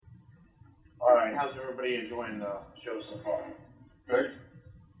right, how's everybody enjoying the show so far? Good?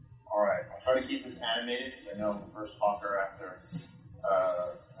 All right, I'll try to keep this animated because I know I'm the first talker after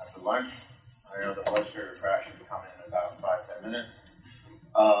lunch. I know the blood sugar crash should be coming in about 5-10 minutes.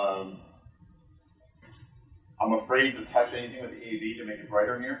 I'm afraid to touch anything with the AV to make it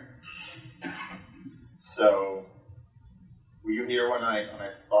brighter in here. So, were you here when I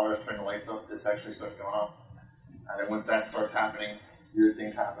thought I was turning the lights up? This actually started going up. And then once that starts happening, weird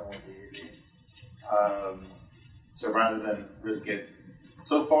things happen with the AV. So rather than risk it,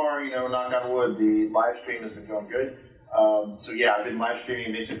 so far, knock on wood, the live stream has been going good. So yeah, I've been live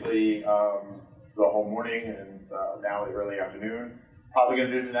streaming basically the whole morning and now the early afternoon. Probably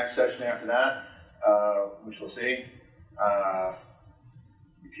going to do the next session after that, which we'll see.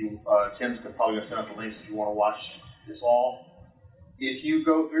 Tim's probably going to send out the links if you want to watch this all. If you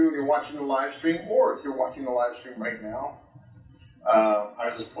go through and you're watching the live stream, or if you're watching the live stream right now, I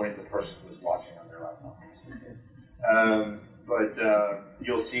was just pointing to the person who was watching on their laptop. But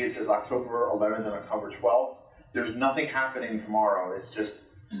you'll see it says October 11th and October 12th. There's nothing happening tomorrow. It's just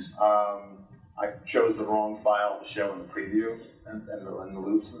I chose the wrong file to show in the preview and the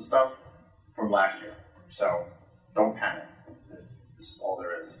loops and stuff from last year. So don't panic. This is all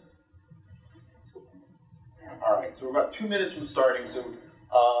there is. All right, so we're about 2 minutes from starting. So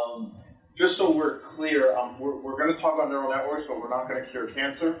just so we're clear, we're going to talk about neural networks, but we're not going to cure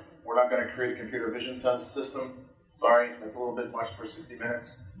cancer. We're not going to create a computer vision system. Sorry, that's a little bit much for 60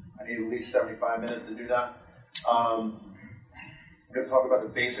 minutes. I need at least 75 minutes to do that. I'm going to talk about the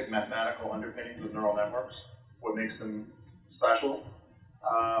basic mathematical underpinnings of neural networks, what makes them special,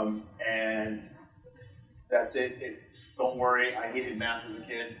 and that's it. Don't worry, I hated math as a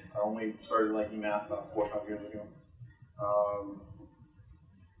kid. I only started liking math about 4 or 5 years ago.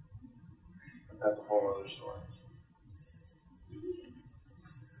 But that's a whole other story.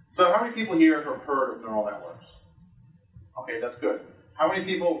 So how many people here have heard of neural networks? Okay, that's good. How many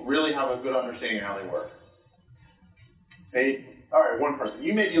people really have a good understanding of how they work? Say, all right, one person.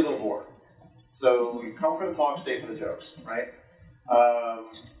 You may be a little bored. So you come for the talk, stay for the jokes, right?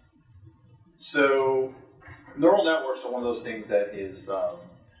 So neural networks are one of those things that is, I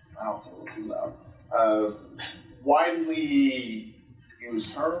don't know, it's a little too loud, widely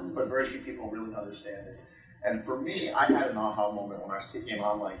used term, but very few people really understand it. And for me, I had an aha moment when I was taking an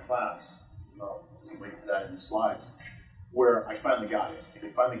online class, there's a link to that in the slides, where I finally got it.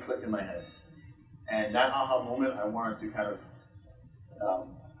 It finally clicked in my head. And that aha moment, I wanted to kind of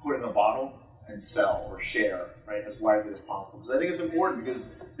put in a bottle and sell or share, right, as widely as possible. Because I think it's important because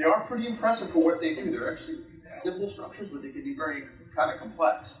they are pretty impressive for what they do. They're actually simple structures, but they can be very kind of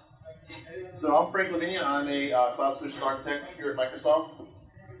complex. So I'm Frank Lavinia. I'm a cloud solution architect here at Microsoft.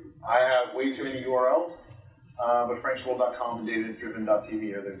 I have way too many URLs, but franksworld.com and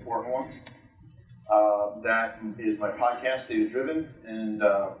datadriven.tv are the important ones. That is my podcast, Data Driven, and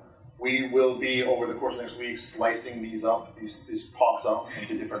we will be, over the course of next week, slicing these talks up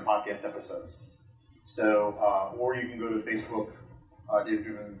into different podcast episodes. So, or you can go to Facebook, Data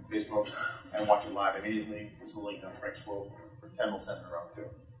Driven Facebook, and watch it live immediately. There's a link on Frank's World, or Tim will send it around too.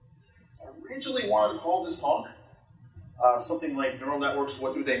 So I originally wanted to call this talk something like neural networks,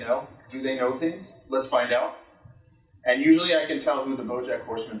 what do they know? Do they know things? Let's find out. And usually I can tell who the BoJack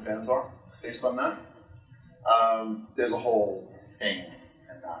Horseman fans are based on that. There's a whole thing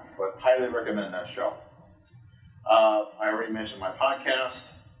in that, but highly recommend that show. I already mentioned my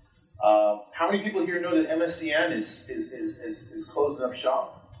podcast. How many people here know that MSDN is closing up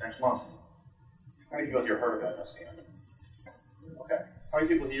shop next month? How many people here heard of MSDN? Okay. How many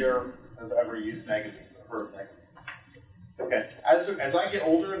people here have ever used magazines or heard of magazines? Okay. As I get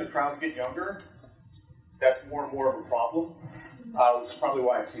older and the crowds get younger, that's more and more of a problem, which is probably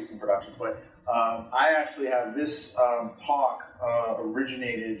why it's ceasing production. But I actually have this talk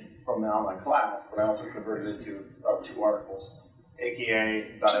originated from the online class, but I also converted it to 2 articles.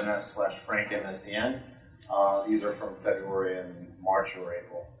 aka.ms/frankmsdn. These are from February and March or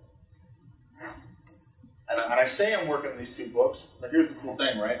April. And I say I'm working on these 2 books, but here's the cool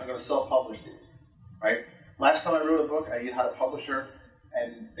thing, right? I'm going to self-publish these, right? Last time I wrote a book, I had a publisher,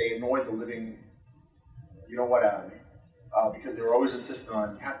 and they annoyed the living you-know-what out of me. Because they were always insistent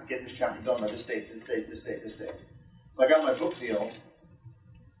on, you have to get this chapter done by this date, this date, this date, this date. So I got my book deal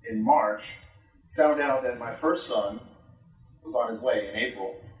in March, found out that my first son was on his way in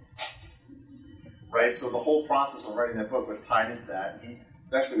April, right? So the whole process of writing that book was tied into that. It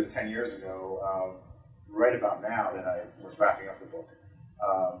actually was 10 years ago, right about now, that I was wrapping up the book.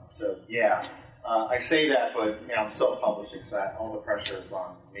 So yeah, I say that, but I'm self-publishing, so that all the pressure is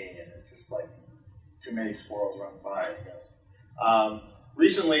on me, and it's just like too many squirrels running by, I guess.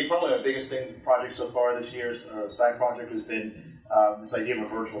 recently, probably my biggest project so far this year's side project has been this idea of a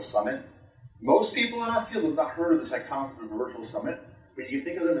virtual summit. Most people in our field have not heard of this concept of a virtual summit, but you can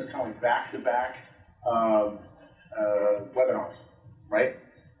think of them as kind of like back-to-back webinars, right?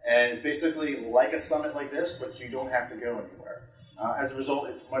 And it's basically like a summit like this, but you don't have to go anywhere. As a result,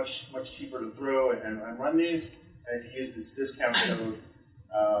 it's much cheaper to throw and run these. And if you use this discount code,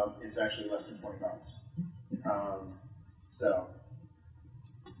 it's actually less than $20.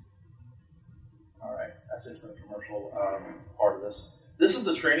 All right, that's it for the commercial part of this. This is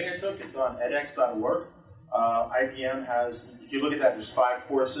the training I took. It's on edX.org. IBM has, if you look at that, there's 5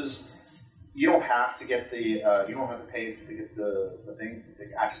 courses. You don't have to get the, you don't have to pay to get the thing,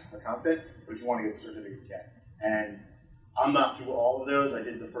 to access the content, but if you want to get the certificate, you can. And I'm not through all of those. I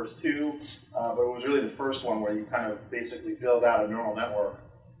did the first 2, but it was really the first one where you kind of basically build out a neural network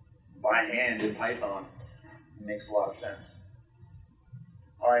by hand in Python. It makes a lot of sense.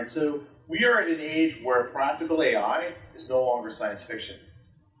 All right, so we are at an age where practical AI is no longer science fiction.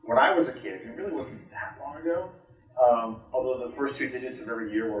 When I was a kid, it really wasn't that long ago, although the first 2 digits of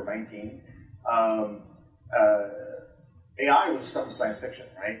every year were 19, AI was stuff of science fiction,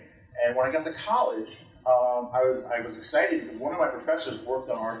 right? And when I got to college, I was excited because one of my professors worked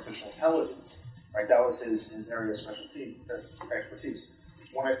on artificial intelligence, right? That was his area of expertise.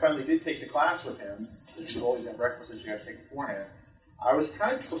 When I finally did take the class with him, this is all these requisites you got to take beforehand, I was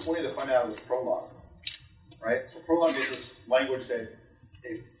kind of disappointed to find out it was Prolog, right? So Prolog was this language that,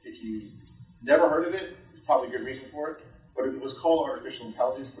 if you never heard of it, there's probably a good reason for it, but it was called artificial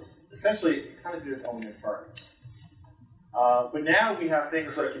intelligence, but essentially it kind of did its own inference. But now we have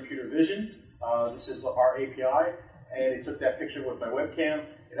things like computer vision. This is our API, and it took that picture with my webcam.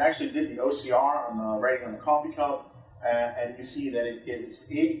 It actually did the OCR on the writing on the coffee cup, and you see that it is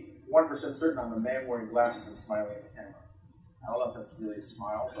 81% certain I'm a man wearing glasses and smiling at the camera. I don't know if that's really a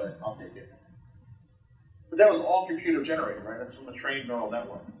smile, but I'll take it. But that was all computer generated, right? That's from a trained neural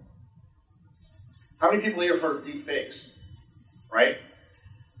network. How many people here have heard of deep fakes, right?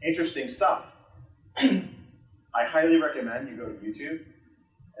 Interesting stuff. I highly recommend you go to YouTube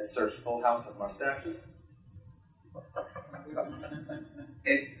and search Full House of Mustaches.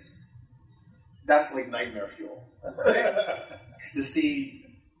 That's like nightmare fuel. Right? To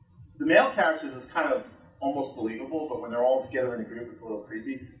see the male characters is kind of almost believable, but when they're all together in a group, it's a little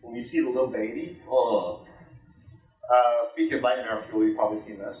creepy. When you see the little baby, oh. Speaking of nightmare fuel, you've probably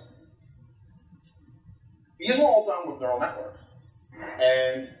seen this. These were all done with neural networks.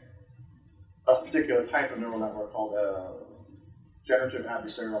 And a particular type of neural network called generative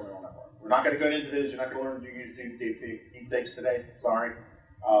adversarial neural network. We're not going to go into this. You're not going to learn to use deep fakes today. Sorry.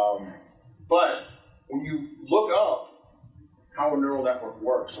 But when you look up how a neural network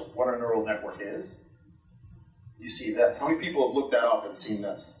works, or what a neural network is, you see this. How many people have looked that up and seen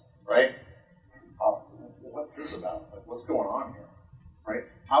this, right? What's this about? Like, what's going on here, right?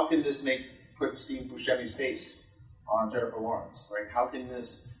 How can this put Steve Buscemi's face on Jennifer Lawrence, right? How can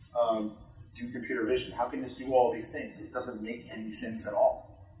this do computer vision? How can this do all these things? It doesn't make any sense at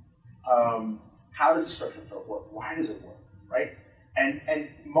all. How does the structure work? Why does it work, right? And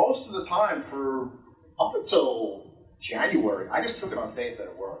most of the time, for up until January, I just took it on faith that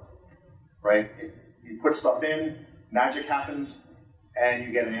it worked, right? You put stuff in, magic happens, and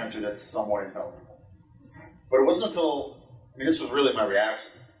you get an answer that's somewhat intelligible. But it wasn't until, this was really my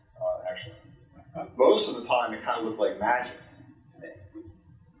reaction, actually. Most of the time, it kind of looked like magic to me.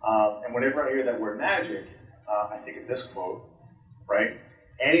 And whenever I hear that word magic, I think of this quote, right?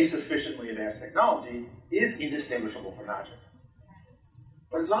 Any sufficiently advanced technology is indistinguishable from magic.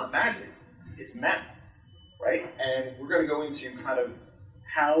 But it's not magic, it's math, right? And we're going to go into kind of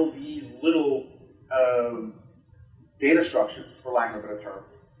how these little data structures, for lack of a better term,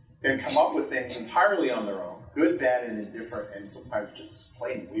 can come up with things entirely on their own, good, bad, and indifferent, and sometimes just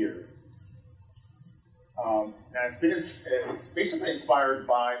plain weird. Now it's basically inspired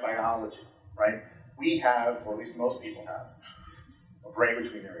by biology, right? We have, or at least most people have, a brain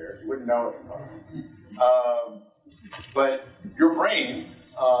between their ears. You wouldn't know it sometimes. But your brain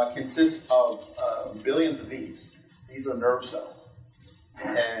consists of billions of these. These are nerve cells.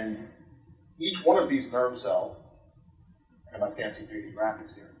 And each one of these nerve cells, I have my fancy 3D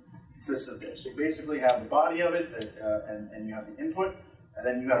graphics here, consists of this. You basically have the body of it, and you have the input, and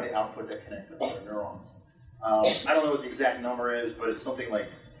then you have the output that connects to the neurons. I don't know what the exact number is, but it's something like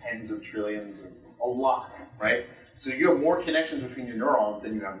tens of trillions, a lot, right? So you have more connections between your neurons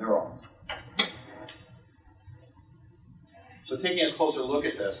than you have neurons. So taking a closer look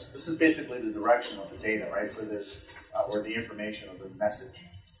at this is basically the direction of the data, right? So there's, or the information of the message.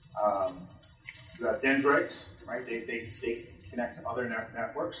 You have dendrites, right? They connect to other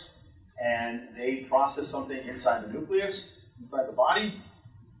networks, and they process something inside the nucleus, inside the body,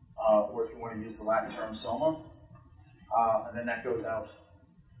 or if you want to use the Latin term, soma, and then that goes out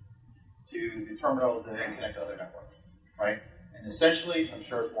to the terminals that then connect to other networks, right? And essentially, I'm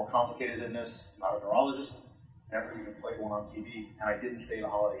sure it's more complicated than this. I'm not a neurologist, never even played one on TV, and I didn't stay at a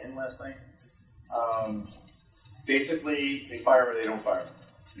Holiday Inn last night. Basically, they fire or they don't fire,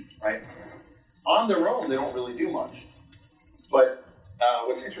 right? On their own, they don't really do much. But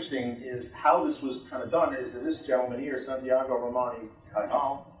what's interesting is how this was kind of done is that this gentleman here, Santiago Romani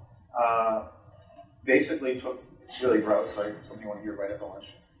Cajal, basically took, it's really gross, so something you want to hear right after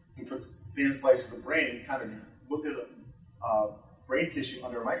lunch. He took thin slices of brain and kind of looked at brain tissue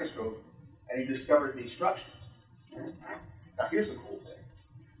under a microscope, and he discovered these structures. Now here's the cool thing.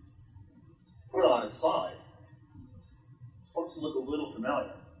 Put it on its side. It starts to look a little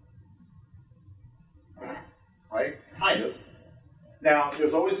familiar. Right? Kind of. Now,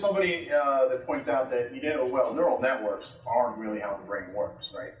 there's always somebody that points out that, well, neural networks aren't really how the brain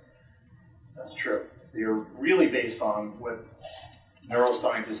works, right? That's true. They're really based on what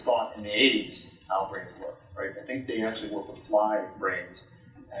neuroscientists thought in the 80s how brains work, right? I think they actually work with fly brains,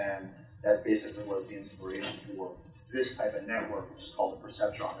 and that basically was the inspiration for this type of network, which is called a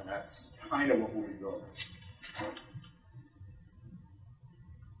perceptron, and that's kind of what we'll be building.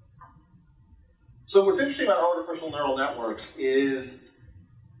 So what's interesting about artificial neural networks is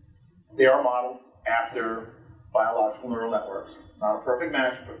they are modeled after biological neural networks. Not a perfect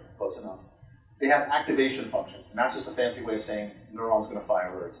match, but close enough. They have activation functions, and that's just a fancy way of saying neuron's going to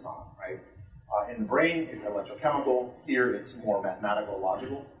fire or it's not, right? In the brain, it's electrochemical. Here, it's more mathematical,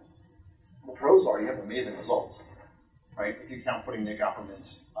 logical. The pros are you have amazing results, right? If you count putting Nick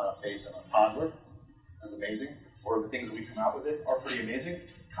Offerman's face in a toddler, that's amazing. Or the things that we come out with it are pretty amazing.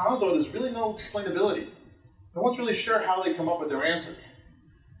 Cons are there's really no explainability. No one's really sure how they come up with their answers.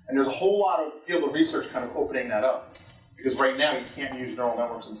 And there's a whole lot of field of research kind of opening that up. Because right now you can't use neural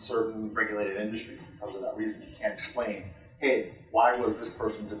networks in certain regulated industries because of that reason. You can't explain, hey, why was this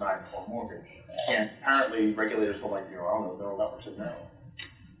person denied a mortgage? And apparently regulators go like, I don't know, neural networks are narrow,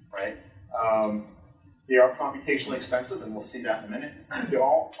 right? They are computationally expensive, and we'll see that in a minute. They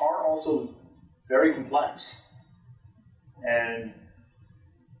all are also very complex.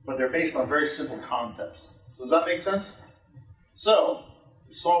 But they're based on very simple concepts. So does that make sense? So,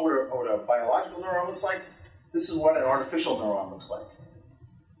 we saw what a biological neuron looks like. This is what an artificial neuron looks like.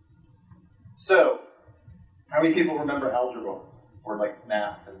 So, how many people remember algebra or like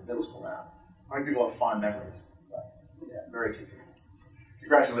math and middle school math? How many people have fond memories? Yeah, very few people.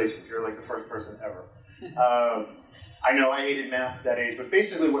 Congratulations, you're like the first person ever. I know I hated math at that age, but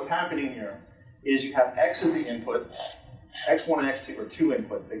basically what's happening here is you have X as the input, X1 and X2 are two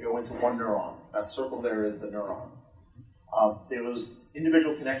inputs. They go into one neuron. That circle there is the neuron. Those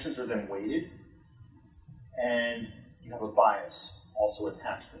individual connections are then weighted, and you have a bias also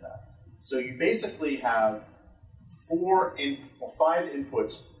attached to that. So you basically have 5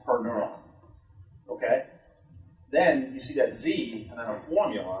 inputs per neuron. Okay? Then you see that Z, and then a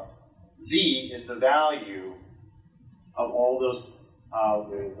formula. Z is the value of all those,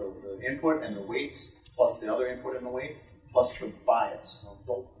 the input and the weights, plus the other input and the weight, plus the bias. Now,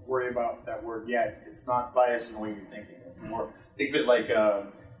 don't worry about that word yet. It's not bias in the way you're thinking. It's more, think of it like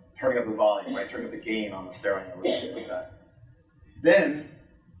turning up the volume, right? Turning up the gain on the stereo or something like that. Then,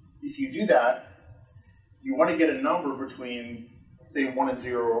 if you do that, you want to get a number between, say, 1 and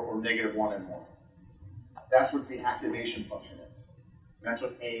 0 or negative 1 and 1. That's what the activation function is. And that's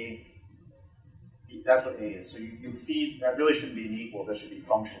what A is. So you feed, that really shouldn't be an equal, that should be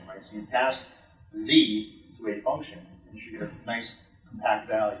function, right? So you pass Z to a function, and you should get a nice compact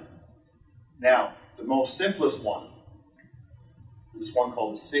value. Now, the most simplest one is this one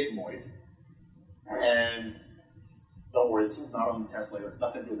called the sigmoid. And don't worry, this is not on the test later.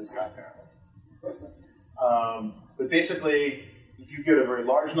 Nothing to do with this guy, apparently. But basically, if you get a very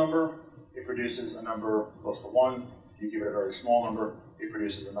large number, it produces a number close to 1. If you give it a very small number, it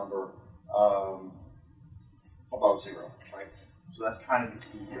produces a number above 0, right? So that's kind of the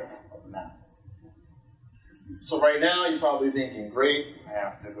key here of the math. So right now, you're probably thinking, great, I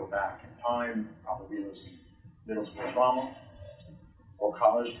have to go back in time, probably this middle school trauma or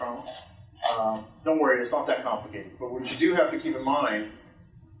college trauma. Don't worry, it's not that complicated. But what you do have to keep in mind,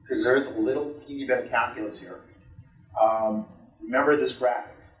 because there is a little teeny bit of calculus here, remember this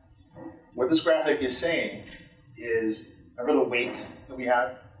graphic. What this graphic is saying is, remember the weights that we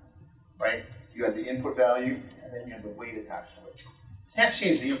had, right? You had the input value, and then you have the weight attached to it. You can't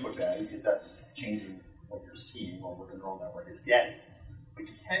change the input value, because that's changing what you're seeing or what the neural network is getting. But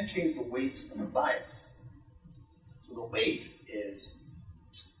you can change the weights and the bias. So the weight is,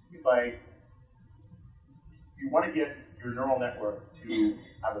 you want to get your neural network to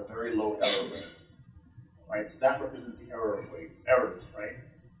have a very low error rate, right? So that represents the errors, right?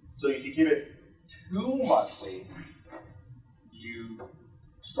 So if you give it too much weight, you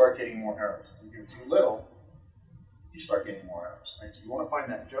start getting more errors. If you give it too little, you start getting more errors, right? So you want to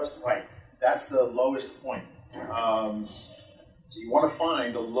find that just right. That's the lowest point. So you want to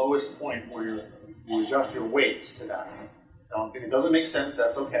find the lowest point where you adjust your weights to that. If it doesn't make sense,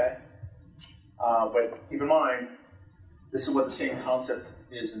 that's okay. But keep in mind, this is what the same concept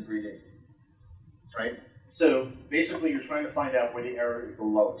is in 3D, right? So basically, you're trying to find out where the error is the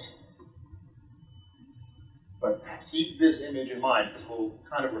lowest. But keep this image in mind, because we'll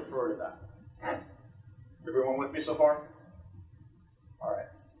kind of refer to that. Is everyone with me so far? All right.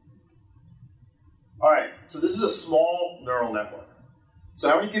 All right, so this is a small neural network. So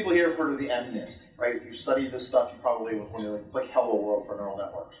how many people here have heard of the MNIST, right? If you study this stuff, you probably was wondering, it's like hello world for neural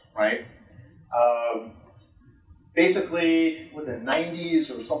networks, right? Basically, in the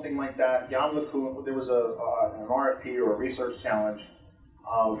 90s or something like that, Jan LeCun, there was an RFP or a research challenge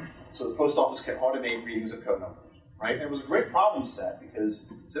so the post office can automate readings of code numbers, right? And it was a great problem set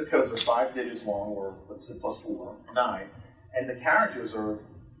because zip codes are 5 digits long, or let's say +4, 9, and the characters are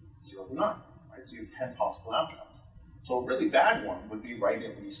 0 to 9, right? So you have 10 possible outcomes. So a really bad one would be right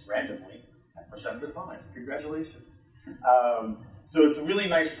at least randomly 10% of the time. Congratulations. So it's a really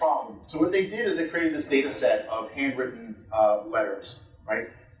nice problem. So what they did is they created this data set of handwritten letters, right?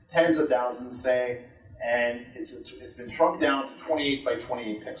 Tens of thousands, say, and it's been shrunk down to 28 by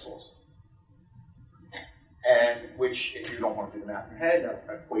 28 pixels. And which, if you don't want to do the math in your head,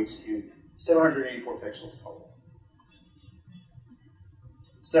 that equates to 784 pixels total.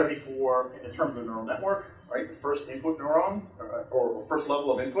 74 in terms of neural network, right? The first input neuron, or first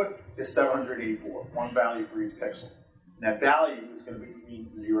level of input, is 784, one value for each pixel. And that value is going to be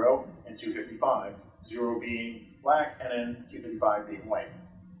between 0 and 255, 0 being black and then 255 being white,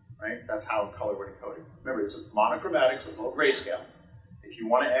 right? That's how color we're encoding. Remember, this is monochromatic, so it's all grayscale. If you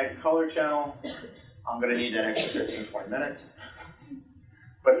want to add a color channel, I'm going to need that extra 15, 20 minutes.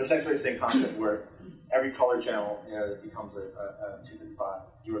 But it's essentially the same concept where every color channel becomes a 255,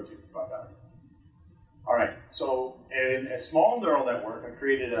 0 to 255 value. All right, so in a small neural network, I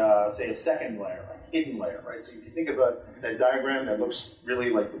created, say, a second layer, a hidden layer, right? So if you think of that diagram that looks really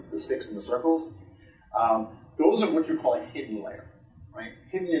like the sticks and the circles, those are what you call a hidden layer, right?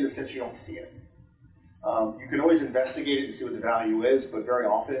 Hidden in the sense you don't see it. You can always investigate it and see what the value is, but very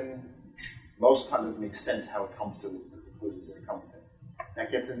often, most of the time, it doesn't make sense how it comes to the conclusions that it comes to.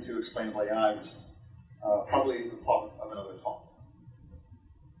 That gets into explainable AI, which is probably the topic of another talk.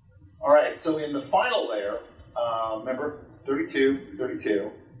 All right, so in the final layer, remember, 32,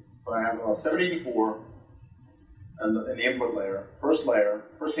 32. So I have 784 in the input layer. First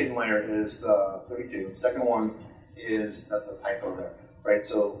hidden layer is 32. Second one is, that's a typo there, right?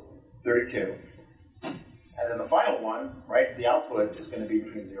 So 32. And then the final one, right, the output is going to be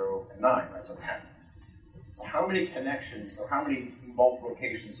between 0 and 9, right? So 10. So how many connections or how many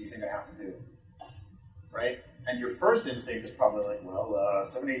multiplications do you think I have to do, right? And your first instinct is probably like, well,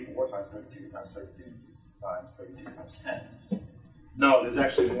 784 times 32 times 32 times 32 times 10. No, there's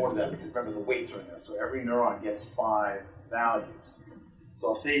actually more to that because remember the weights are in there. So every neuron gets 5 values. So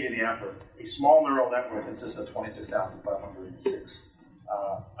I'll save you the effort. A small neural network consists of 26,506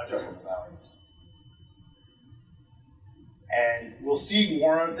 adjustable values. And we'll see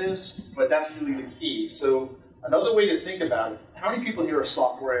more of this, but that's really the key. So another way to think about it, how many people here are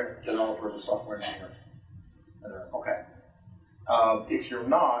software developers or software engineers? Okay. If you're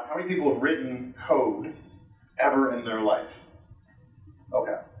not, how many people have written code ever in their life?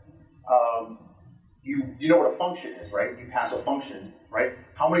 Okay. You know what a function is, right? You pass a function, right?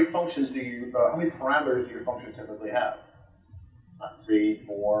 How many functions do you, how many parameters do your functions typically have? 3,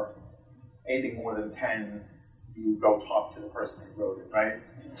 4, anything more than 10, you go talk to the person who wrote it, right?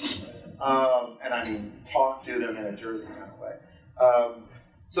 And I mean, talk to them in a Jersey kind of way.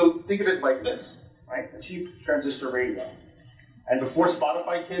 So think of it like this, right? A cheap transistor radio. And before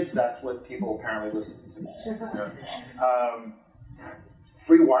Spotify kids, that's what people apparently listen to.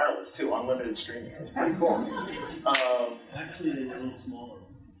 Free wireless too, unlimited streaming. It's pretty cool. Actually, they were a little smaller.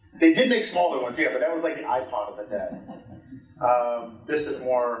 They did make smaller ones, yeah, but that was like the iPod of the day. This is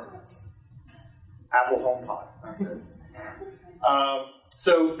more Apple HomePod. That's it.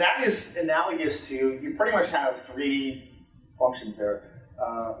 So that is analogous to, you pretty much have 3 functions there,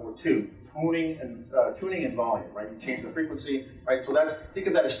 or 2. Tuning and volume, right? You change the frequency, right? So think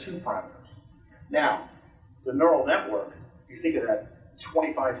of that as 2 parameters. Now, the neural network, you think of that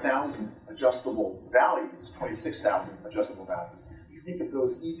 25,000 adjustable values, 26,000 adjustable values. You think of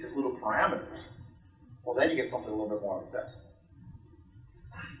those each as little parameters. Well, then you get something a little bit more fixed.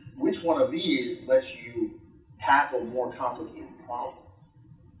 Which one of these lets you tackle more complicated problems?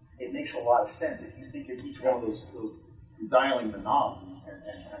 It makes a lot of sense if you think of each one of those dialing the knobs, and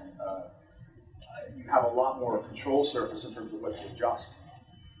you have a lot more control surface in terms of what to adjust.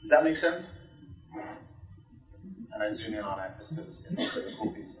 Does that make sense? And I zoom in on that just because it's a pretty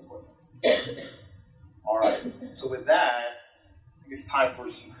cool piece of equipment. All right, so with that, it's time for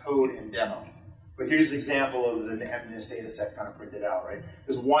some code and demo. But here's an example of the MNIST data set kind of printed out, right?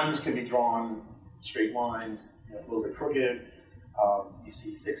 Because ones can be drawn straight lines, a little bit crooked. You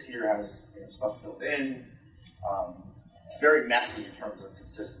see 6 here has stuff filled in. It's very messy in terms of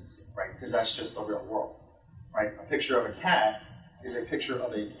consistency, right? Because that's just the real world, right? A picture of a cat is a picture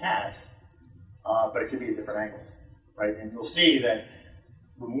of a cat, but it could be at different angles, right? And you'll see that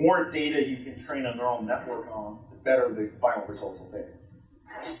the more data you can train a neural network on, the better the final results will be.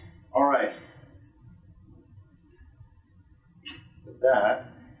 All right. With that,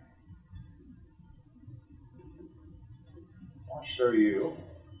 I'll show you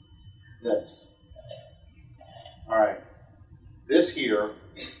this. All right. This here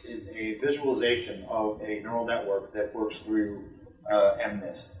is a visualization of a neural network that works through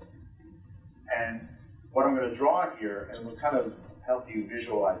MNIST. And what I'm going to draw here, and will kind of help you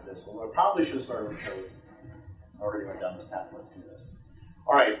visualize this, although I probably should have started with code. I already went down this path. Let's do this.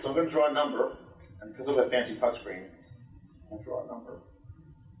 All right, so I'm going to draw a number, and because of a fancy touchscreen, I'm going to draw a number.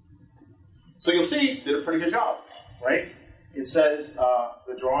 So you'll see, did a pretty good job, right? It says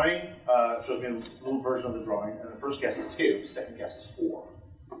the drawing shows me a little version of the drawing, and the first guess is 2, second guess is 4.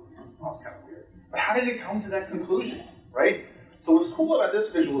 Oh, that's kind of weird. But how did it come to that conclusion, right? So what's cool about this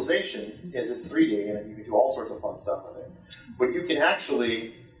visualization is it's 3D, and you can do all sorts of fun stuff with it. But you can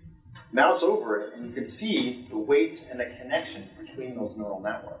actually mouse over it, and you can see the weights and the connections between those neural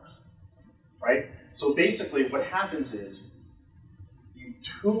networks, right? So basically what happens is you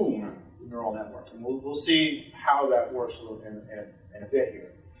tune the neural network, and we'll see how that works in a bit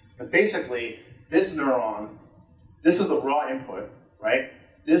here. But basically, this neuron, this is the raw input, right?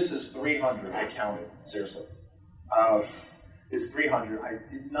 This is 300, I counted, seriously. Is 300, I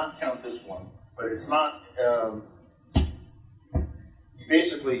did not count this one, but it's not,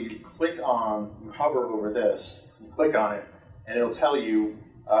 you click on, you hover over this, you click on it, and it'll tell you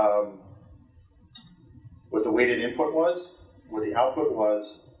what the weighted input was, what the output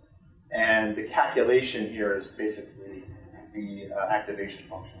was, and the calculation here is basically the activation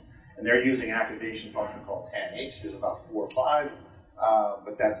function. And they're using an activation function called tanh. There's about 4 or 5,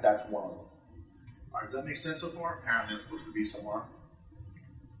 but that's one of them. All right, does that make sense so far? Apparently it's supposed to be somewhere.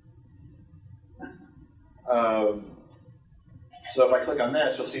 So if I click on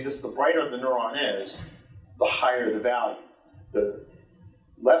this, you'll see this, the brighter the neuron is, the higher the value. The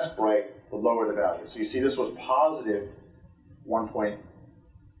less bright, the lower the value. So you see this was positive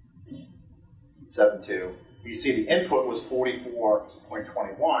 1.72. You see the input was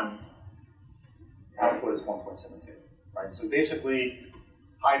 44.21, output is 1.72, right? So basically,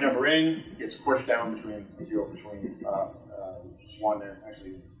 high number in gets pushed down between 1 and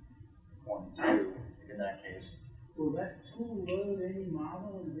actually 1 and 2 in that case. Will that tool load any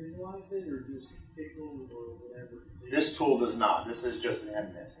model and visualize it, or just pickle or whatever? This tool does not. This is just an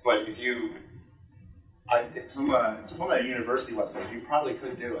MNIST. But if you, it's from a university website. You probably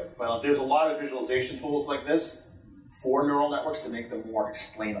could do it. But there's a lot of visualization tools like this for neural networks to make them more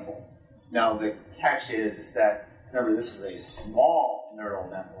explainable. Now the catch is that, remember, this is a small neural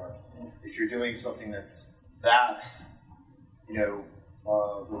network. If you're doing something that's vast, the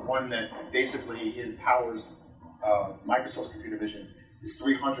one that basically powers Microsoft's computer vision is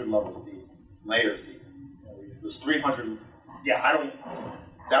 300 layers deep. There's 300. Yeah,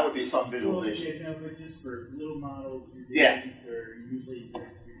 that would be some visualization. Well, but just for little models, they're usually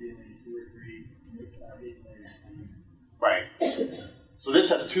you're doing 2 or 3 hidden layers. Right. So this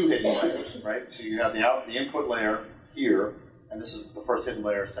has 2 hidden layers, right? So you have the input layer here, and this is the first hidden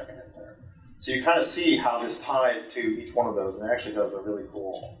layer, second hidden layer. So you kind of see how this ties to each one of those, and it actually does a really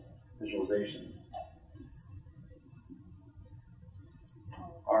cool visualization.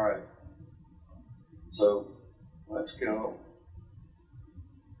 All right. So let's go.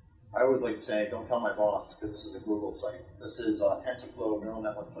 I always like to say, don't tell my boss, because this is a Google site. This is TensorFlow Neural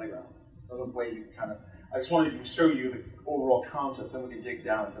Network Playground. Another way you kind of, I just wanted to show you the overall concept, then we can dig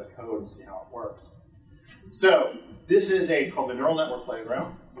down into the code and see how it works. So this is called the Neural Network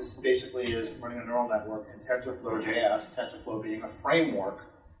Playground. This basically is running a neural network in TensorFlow.js, TensorFlow being a framework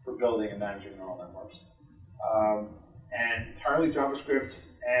for building and managing neural networks. and entirely JavaScript,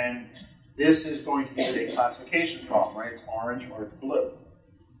 and this is going to be a classification problem, right? It's orange or it's blue.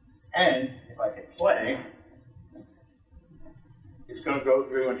 And if I hit play, it's going to go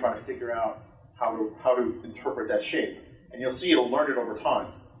through and try to figure out how to interpret that shape. And you'll see it'll learn it over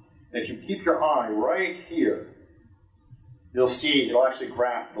time. And if you keep your eye right here, you'll see it'll actually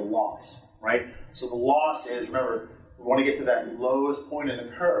graph the loss, right? So the loss is, remember, we want to get to that lowest point in the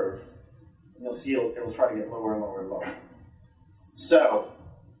curve, and you'll see it'll try to get lower and lower and lower. So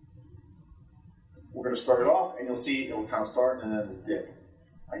we're going to start it off, and you'll see it'll kind of start and then it'll dip.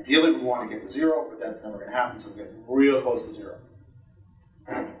 Ideally, we want to get to 0, but that's never going to happen, so we get real close to 0.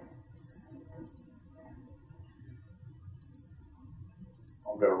 I'm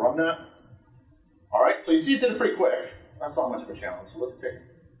going to run that. All right, so you see it did it pretty quick. That's not much of a challenge, so let's pick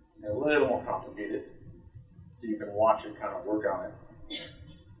something a little more complicated so you can watch it kind of work on it.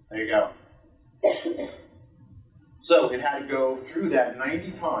 There you go. So it had to go through that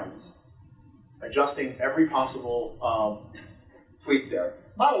 90 times, adjusting every possible tweak there.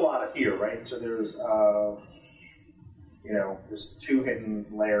 Not a lot here, right? So there's, there's 2 hidden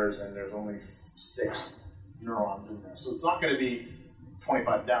layers and there's only 6 neurons in there. So it's not going to be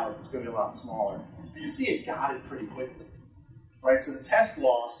 25,000, it's going to be a lot smaller. But you see it got it pretty quickly, right? So the test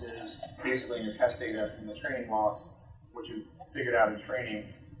loss is basically in your test data, and the training loss, which you figured out in training,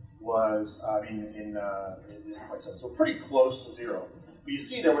 was, in 0.7. So pretty close to 0. But you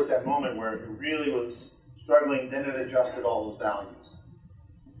see there was that moment where it really was struggling, then it adjusted all those values.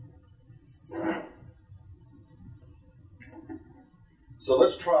 So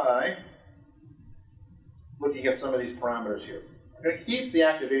let's try looking at some of these parameters here. I'm going to keep the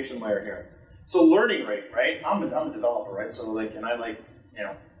activation layer here. So learning rate, right? I'm a developer, right? So and I like,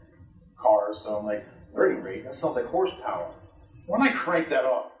 cars, so I'm like, learning rate, that sounds like horsepower. When I crank that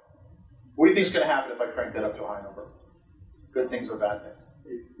up, what do you think is going to happen if I crank that up to a high number? Good things or bad things?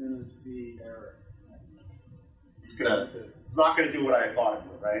 It's going to be error. It's not going to do what I thought it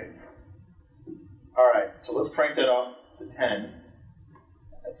would, right? All right, so let's crank that up to 10.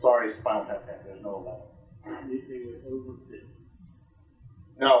 And sorry, Final Cut 10, there's no 11. It would overfit.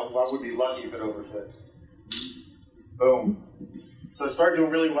 No, I would be lucky if it overfit. Boom. So it started doing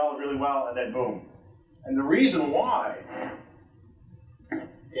really well, and then boom. And the reason why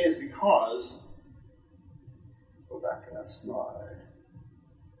is because, go back to that slide,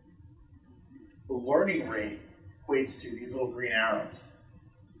 the learning rate equates to these little green arrows,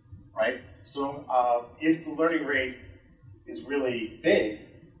 right? So if the learning rate is really big,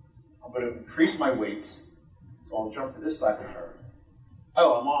 I'm going to increase my weights, so I'll jump to this side of the curve.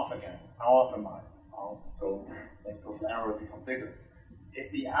 Oh, I'm off again. How off am I? I'll go make those arrows become bigger.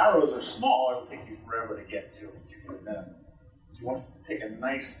 If the arrows are small, it'll take you forever to get to a particular minimum. So you want to pick a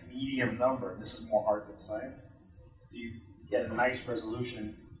nice medium number. This is more art than science. So you get a nice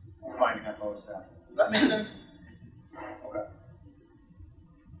resolution of finding that lowest value. Does that make sense? Okay.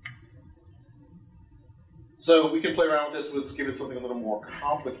 So we can play around with this. Let's give it something a little more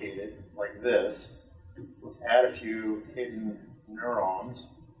complicated, like this. Let's add a few hidden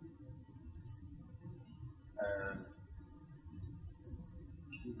neurons. And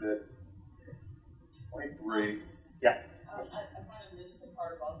keep it 23. Yeah. I kind of missed the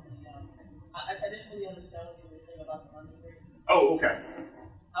part about the, I didn't really understand what you were saying about the learning rate. Oh, okay.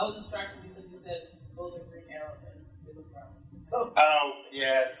 I was distracted because you said those are green arrows and they look brown. So. Oh,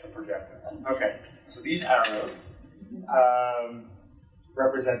 yeah, it's the projector. Okay, so these arrows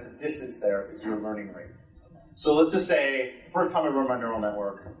represent the distance there is your learning rate. So let's just say, first time I run my neural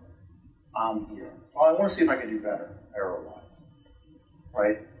network, I'm here. Well, I want to see if I can do better, arrow-wise,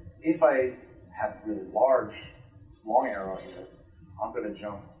 right? If I have a really long arrow here, I'm going to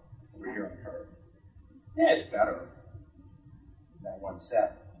jump over here on the curve. Yeah, it's better than one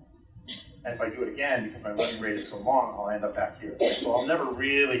step. And if I do it again, because my learning rate is so long, I'll end up back here. So I'll never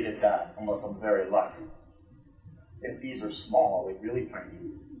really hit that unless I'm very lucky. If these are small, like really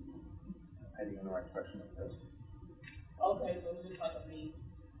tiny, heading in the right direction like this. Okay, so it's just like a mean.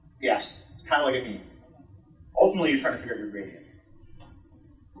 Yes, it's kind of like a mean. Ultimately, you're trying to figure out your gradient.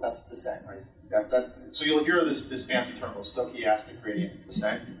 That's descent, right? So you'll hear this fancy term called stochastic gradient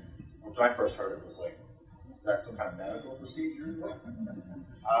descent, which when I first heard it was like, is that some kind of medical procedure?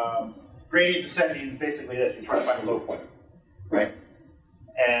 Gradient descent means basically this: you try to find a low point, right?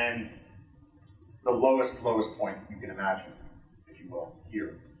 And the lowest point you can imagine, if you will,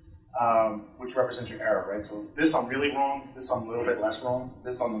 here, which represents your error, right? So this I'm really wrong, this I'm a little bit less wrong,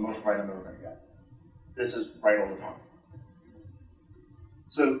 this I'm the most right I'm ever going to get. This is right all the time.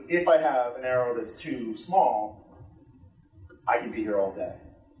 So if I have an arrow that's too small, I can be here all day,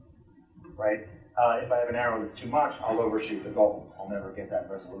 right? if I have an arrow that's too much, I'll overshoot the goal. I'll never get that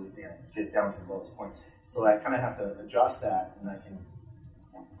resolution, get down to the lowest point. So I kind of have to adjust that, and I can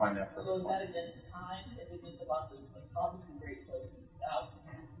find that. So is that against time? If it's just about the obviously great, so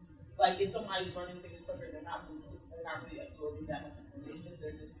like if somebody's running things quicker, they're not really absorbing that much information.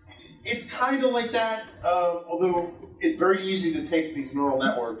 They're just. It's kind of like that, although it's very easy to take these neural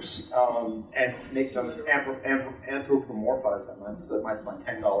networks and make them anthropomorphize them. That's my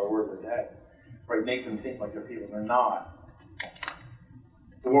 $10 word a day, right? Make them think like they're people. They're not.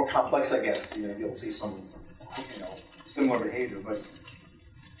 The more complex, I guess, you'll see some, similar behavior, but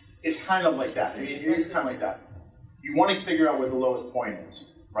it's kind of like that. It is kind of like that. You want to figure out where the lowest point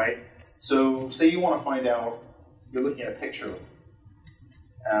is, right? So, say you want to find out. You're looking at a picture.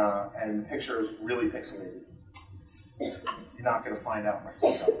 And the picture is really pixelated. You're not going to find out much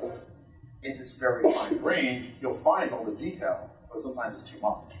detail. In this very fine grain, you'll find all the detail, but sometimes it's too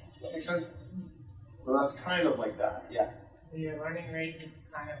much. Does that make sense? So that's kind of like that, yeah. So your learning rate is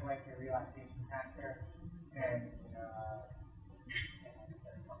kind of like your relaxation factor, and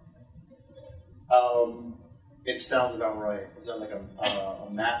it sounds about right. Is that like a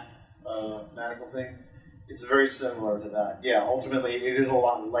mathematical thing? It's very similar to that. Yeah, ultimately, it is a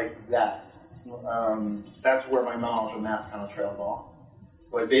lot like that. That's where my knowledge of math kind of trails off.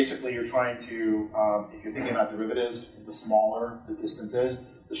 But basically, you're trying to, if you're thinking about derivatives, the smaller the distance is,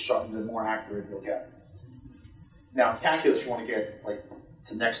 the more accurate you'll get. Now, in calculus, you want to get like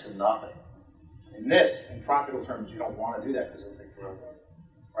to next to nothing. In practical terms, you don't want to do that because it'll take forever.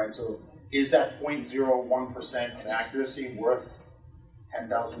 Right? So, is that 0.01% of accuracy worth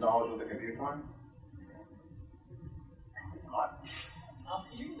 $10,000 worth of compute time? Not.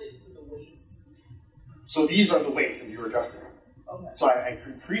 Can you relate it to the weights? So these are the weights that you're adjusting. Okay. So I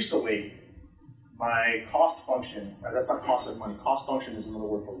increase the weight. My cost function, right, that's not cost of money. Cost function is another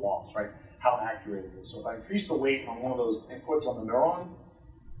word for loss, right? How accurate it is. So if I increase the weight on one of those inputs on the neuron,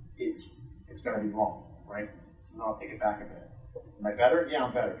 it's going to be wrong, right? So now I'll take it back a bit. Am I better? Yeah,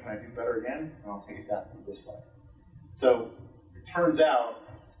 I'm better. Can I do better again? And I'll take it back to this way. So it turns out,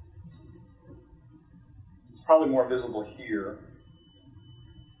 it's probably more visible here.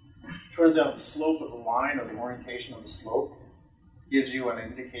 Turns out the slope of the line, or the orientation of the slope, gives you an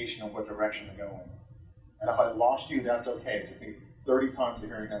indication of what direction to go in. And if I lost you, that's okay. It took me 30 times to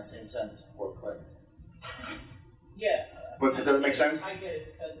hearing that same sentence before it clicked. Yeah. But does that make sense? I get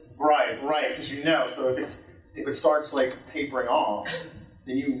it because. Right, because So if it starts like tapering off,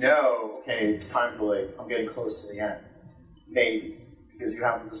 then okay, it's time to I'm getting close to the end. Maybe. Because you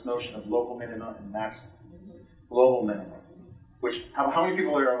have this notion of local minima and maximum. Global minimum. Which, how many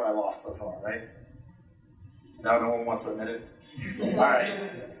people here have I lost so far, right? No one wants to admit it? All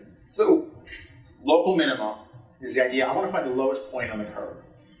right. So, local minima is the idea. I want to find the lowest point on the curve.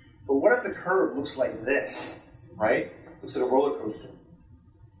 But what if the curve looks like this, right? Looks like a roller coaster.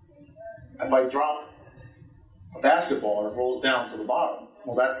 If I drop a basketball, it rolls down to the bottom.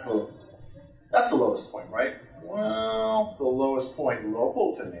 Well, that's the lowest point, right? Well, the lowest point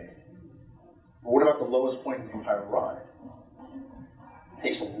local to me. But what about the lowest point in the entire ride? It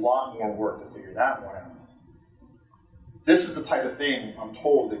takes a lot more work to figure that one out. This is the type of thing, I'm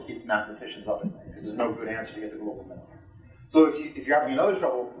told, that keeps mathematicians up at night, because there's no good answer to get the global minimum. So if you're having another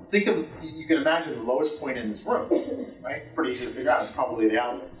trouble, you can imagine the lowest point in this room, right? It's pretty easy to figure out. It's probably the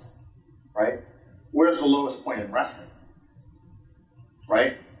outlets, right? Where's the lowest point in resting,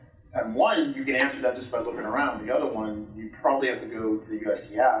 right? And one, you can answer that just by looking around. The other one, you probably have to go to the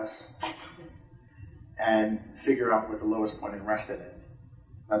USGS and figure out what the lowest point in resting is.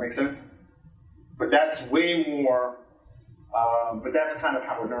 That make sense? But that's way more, but that's kind of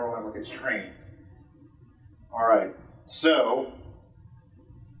how a neural network is trained. All right, so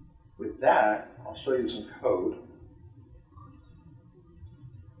with that, I'll show you some code.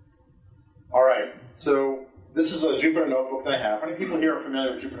 All right, so this is a Jupyter Notebook that I have. How many people here are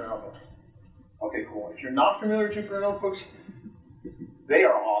familiar with Jupyter Notebooks? Okay, cool. If you're not familiar with Jupyter Notebooks, they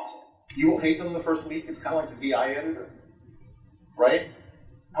are awesome. You will hate them the first week. It's kind of like the VI editor, right?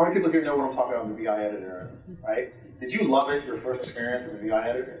 How many people here know what I'm talking about in the VI editor, right? Did you love it, your first experience with the VI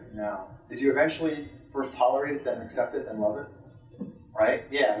editor? No. Did you eventually first tolerate it, then accept it, then love it? Right?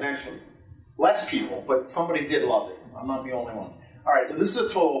 Yeah, eventually. Less people, but somebody did love it. I'm not the only one. All right, so this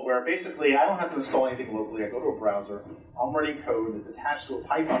is a tool where basically I don't have to install anything locally. I go to a browser. I'm running code that's attached to a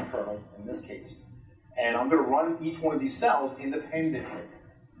Python kernel, in this case. And I'm going to run each one of these cells independently.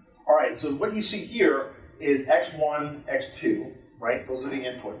 All right, so what you see here is x1, x2, right? Those are the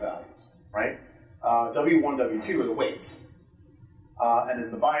input values, right? W1, W2 are the weights. And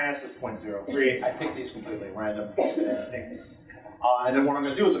then the bias is 0.03. I picked these completely random. And then what I'm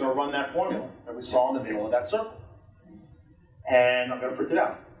going to do is I'm going to run that formula that we saw in the middle of that circle. And I'm going to print it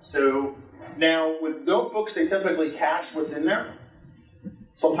out. So now with notebooks, they typically cache what's in there.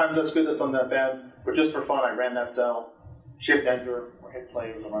 Sometimes that's good, that's not that bad. But just for fun, I ran that cell, Shift Enter, or hit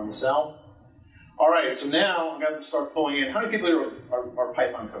play to run the cell. All right, so now I'm going to start pulling in. How many people here are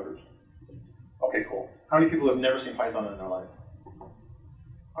Python coders? Okay, cool. How many people have never seen Python in their life? All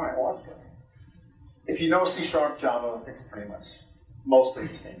right, well, that's good. If you know C#, Java, it's pretty much mostly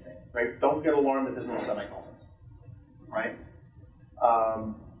the same thing, right? Don't get alarmed if there's no semicolons, right?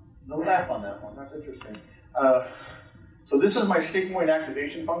 No laugh on that one, that's interesting. So this is my stick point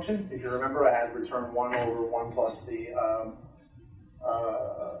activation function. If you remember, I had return 1 over 1 plus the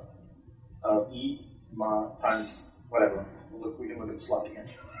e times whatever. We can look at the slide again.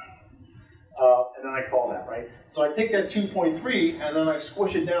 And then I call that, right? So I take that 2.3 and then I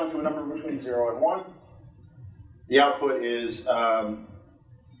squish it down to a number between 0 and 1. The output is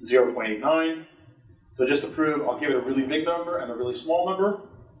 0.89. So just to prove, I'll give it a really big number and a really small number.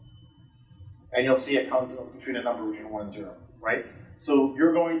 And you'll see it comes between a number between 1 and 0, right? So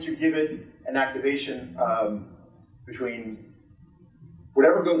you're going to give it an activation between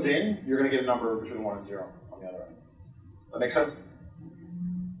whatever goes in, you're going to get a number between 1 and 0 on the other end. That make sense?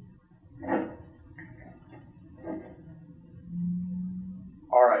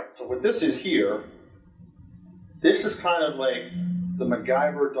 All right, so what this is here, this is kind of like the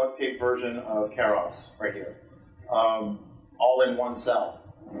MacGyver duct tape version of Keras right here. All in one cell.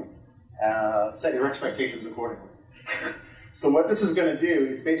 Set your expectations accordingly. So what this is going to do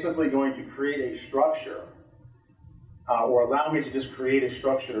is basically going to create a structure, or allow me to just create a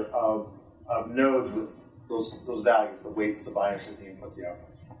structure of nodes with those values, the weights, the biases, the inputs, the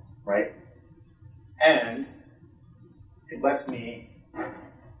outputs, right? And it lets me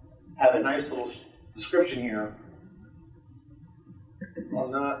have a nice little description here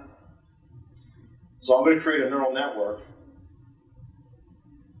on that. So I'm going to create a neural network.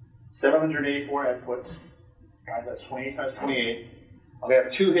 784 inputs. Right, that's 28 times 28. I'm going to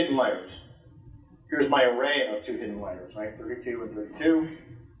have 2 hidden layers. Here's my array of 2 hidden layers, right? 32 and 32.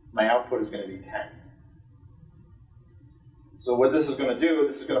 My output is going to be 10. So what this is going to do,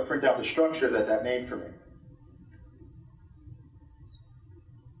 this is going to print out the structure that made for me.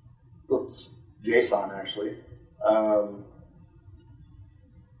 It's JSON, actually.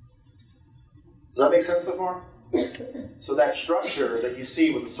 Does that make sense so far? So that structure that you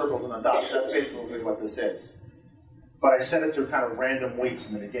see with the circles and the dots, that's basically what this is. But I set it to kind of random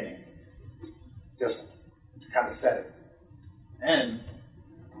weights in the beginning. Just to kind of set it. And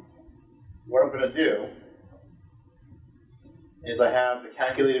what I'm going to do is I have the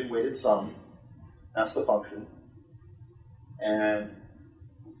calculated weighted sum. That's the function. And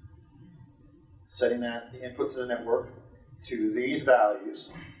setting that, the inputs of the network, to these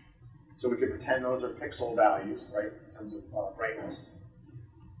values. So we could pretend those are pixel values, right, in terms of brightness.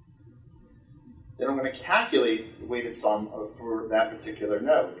 Then I'm going to calculate the weighted sum for that particular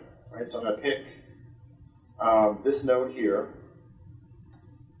node, right? So I'm going to pick this node here,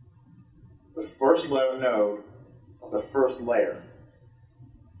 the first node of the first layer.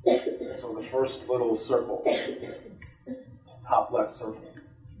 So the first little circle, top left circle.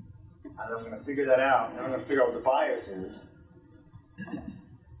 And I'm going to figure that out, and I'm going to figure out what the bias is.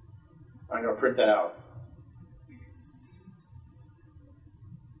 I'm going to print that out.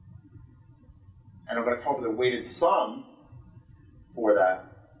 And I'm going to come up with a weighted sum for that.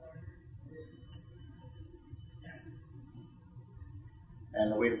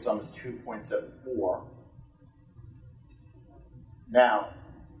 And the weighted sum is 2.74. Now,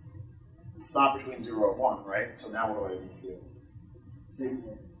 it's not between 0 and 1, right? So now what do I need to do?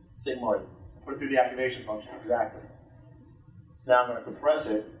 Sigmoid. Put it through the activation function, exactly. So now I'm going to compress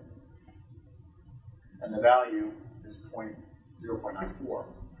it, and the value is 0.94,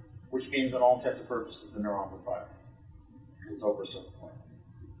 which means on all intents and purposes the neuron will fire, because it's over a certain point.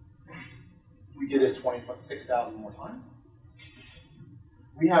 We did this 26,000 more times.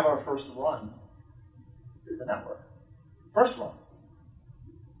 We have our first run through the network. First run.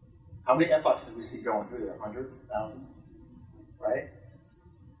 How many epochs did we see going through there? Hundreds? Thousands? Right?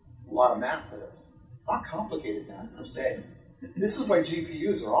 A lot of math to this. Not complicated math per se. This is why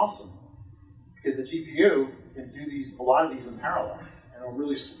GPUs are awesome. Because the GPU can do a lot of these in parallel, and it'll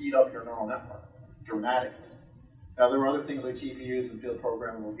really speed up your neural network dramatically. Now, there are other things like GPUs and field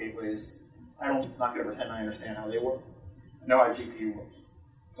programmable gateways. I'm not going to pretend I understand how they work. I know how GPU works.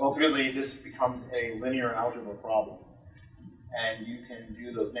 Ultimately, this becomes a linear algebra problem, and you can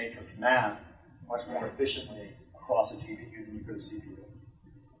do those matrix math much more efficiently across a GPU than you could a CPU.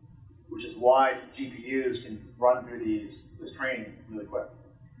 which is why GPUs can run through this training really quick.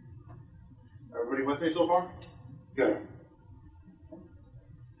 Everybody with me so far? Good.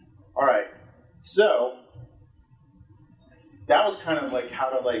 All right. So that was kind of like how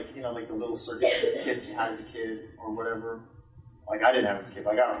to like the little circuit that kids had as a kid or whatever. Like I didn't have as a kid,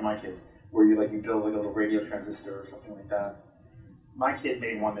 but I got it from my kids, where you build like a little radio transistor or something like that. My kid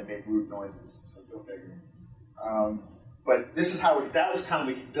made one that made rude noises, so go figure. But this is how that was kind of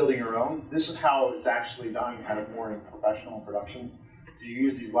like building your own. This is how it's actually done, kind of more in professional production. You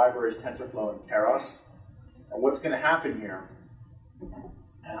use these libraries, TensorFlow and Keras. And what's going to happen here, and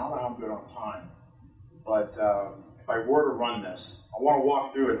I don't know how I'm good on time, but if I were to run this, I want to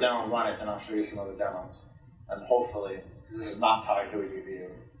walk through it, then I'll run it, and I'll show you some other demos. And hopefully, because this is not tied to a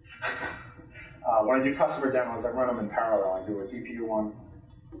GPU. When I do customer demos, I run them in parallel. I do a GPU one,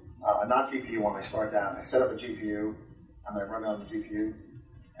 not GPU one, I start down. I set up a GPU, and I run it on the GPU,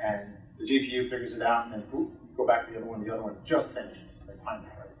 and the GPU figures it out, and then poof, go back to the other one just finished.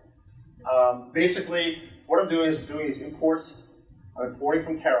 Basically, what I'm doing is imports. I'm importing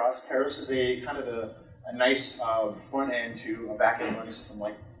from Keras. Keras is a kind of a nice front end to a back end learning system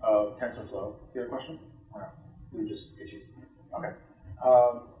like TensorFlow. You have a question? Or no? You just itches. Okay.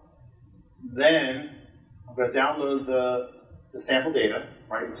 Then I'm going to download the sample data,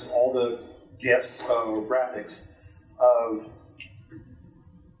 right? Which is all the GIFs of graphics of.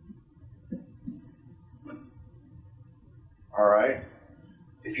 All right.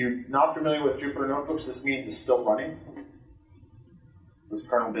 If you're not familiar with Jupyter Notebooks, this means it's still running. This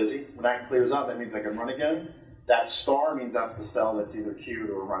kernel busy. When that clears up, that means I can run again. That star means that's the cell that's either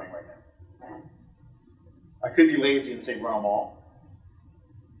queued or running right now. I could be lazy and say run them all.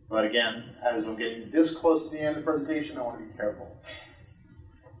 But again, as I'm getting this close to the end of the presentation, I want to be careful.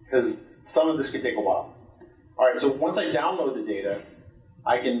 Because some of this could take a while. All right, so once I download the data,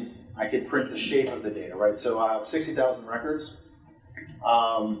 I can print the shape of the data, right? So I have 60,000 records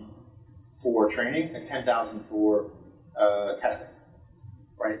for training and 10,000 for testing,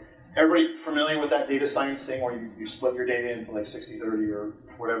 right? Everybody familiar with that data science thing where you split your data into like 60-30 or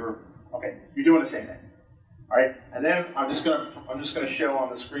whatever? Okay, you're doing the same thing, all right? And then I'm just gonna show on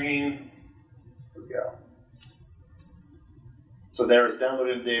the screen. Here we go. So there's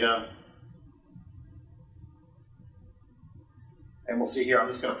downloaded data. And we'll see here, I'm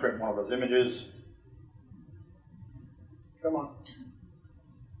just going to print one of those images. Come on.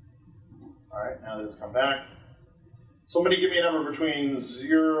 All right, now that it's come back. Somebody give me a number between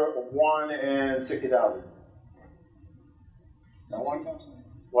 1 and 60,000. No one?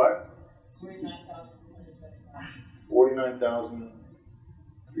 What?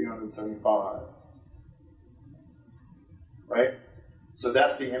 49,375. Right? So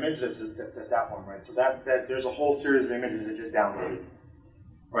that's the image, that's that one, right? So that there's a whole series of images that just downloaded,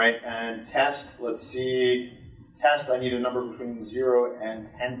 right? And test, let's see, test, I need a number between 0 and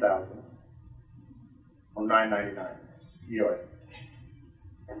 10,000 from 999. You know it.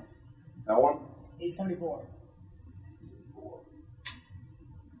 That one? 874.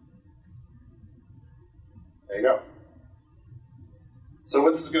 There you go. So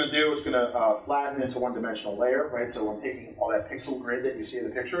what this is going to do is going to flatten into one-dimensional layer, right? So I'm taking all that pixel grid that you see in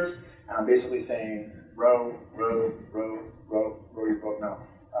the pictures, and I'm basically saying row, row, row, row, row your book now.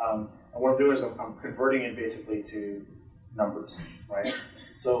 And what I'm doing is I'm converting it basically to numbers, right?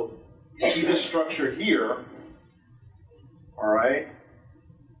 So you see this structure here, all right?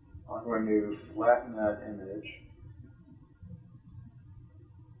 I'm going to flatten that image.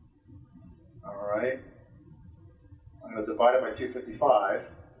 All right. I'm going to divide it by 255,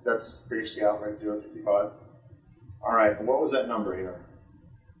 because that's grayscale, right? 0 to 55. All right, and what was that number here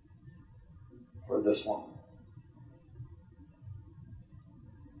for this one?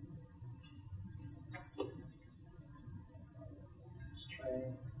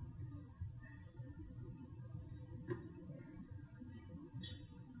 Train.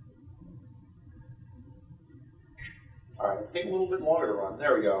 All right, let's take a little bit longer to run.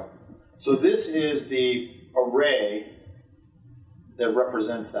 There we go. So this is the array that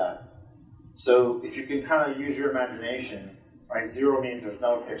represents that. So if you can kind of use your imagination, right? 0 means there's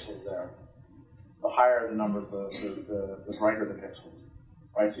no pixels there. The higher the numbers, the brighter the pixels,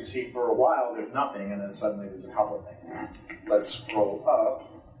 right? So you see for a while there's nothing, and then suddenly there's a couple of things. Let's scroll up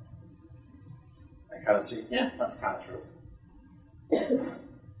and kind of see, yeah, that's kind of true.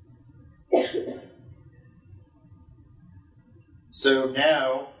 So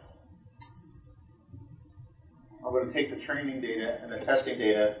now I'm going to take the training data and the testing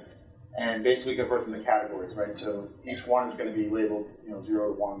data and basically convert them to categories, right? So each one is going to be labeled,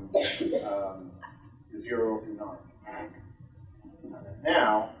 0 to 1, 0 to 9. And then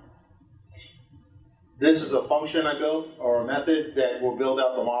now This is a function I built, or a method that will build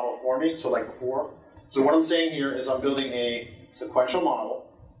out the model for me, so like before. So what I'm saying here is I'm building a sequential model.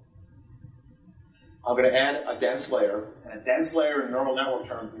 I'm going to add a dense layer, and a dense layer in neural network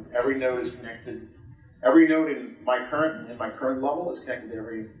terms means every node is connected. Every node in my current level is connected to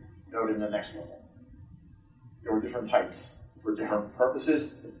every node in the next level. There were different types for different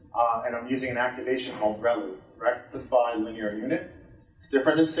purposes, and I'm using an activation called ReLU, Rectified Linear Unit. It's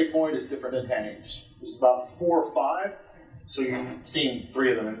different than sigmoid, it's different than 10H. There's about 4 or 5, so you've seen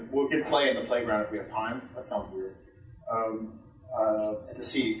 3 of them, and we'll get play in the playground if we have time. That sounds weird. To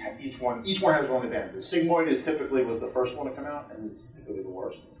see each one has their own advantages. Sigmoid was the first one to come out, and it's typically the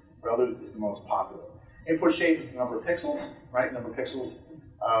worst. ReLU is the most popular. Input shape is the number of pixels, right? Number of pixels,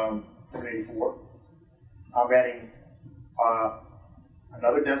 784. I'm adding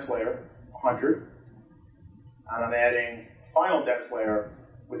another dense layer, 100, and I'm adding a final dense layer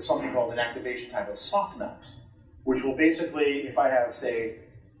with something called an activation type of softmax, which will basically, if I have, say,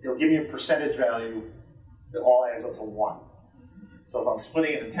 it'll give me a percentage value that all adds up to 1. So if I'm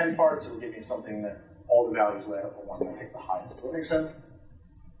splitting it into 10 parts, it'll give me something that all the values will add up to 1 and I pick the highest. Does that make sense?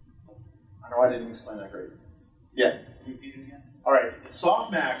 I know I didn't explain that great. Yeah. All right.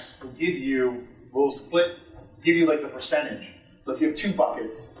 Softmax will give you like the percentage. So if you have 2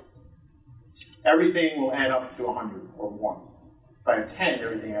 buckets, everything will add up to 100 or 1. If I have 10,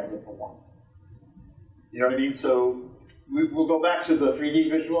 everything adds up to 1. You know what I mean? So we'll go back to the 3D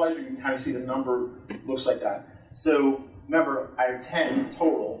visualizer. You can kind of see the number looks like that. So remember, I have 10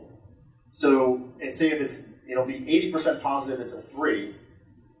 total. So let's say if it'll be 80% positive, it's a 3.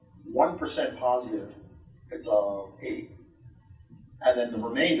 1% positive, it's a 8. And then the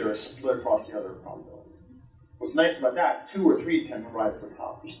remainder is split across the other probability. What's nice about that, 2 or 3 can rise to the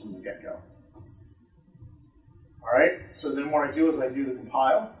top just from the get-go. All right, so then what I do is I do the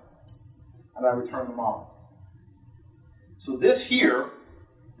compile, and I return the model. So this here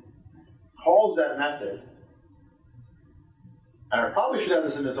calls that method, and I probably should have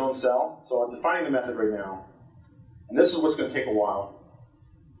this in its own cell, so I'm defining the method right now. And this is what's going to take a while,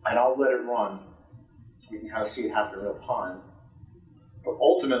 and I'll let it run so we can kind of see it happen in real time. But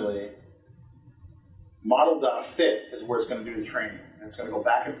ultimately, model.fit is where it's going to do the training. And it's going to go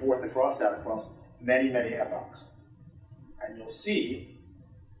back and forth across many, many epochs. And you'll see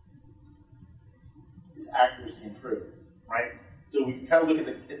its accuracy improve, right? So we can kind of look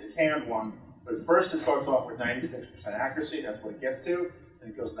at the canned one, but first it starts off with 96% accuracy, that's what it gets to.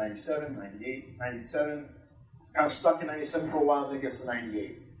 Then it goes 97, 98, 97. It's kind of stuck in 97 for a while, then it gets to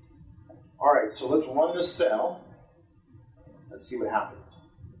 98. All right, so let's run this cell. Let's see what happens.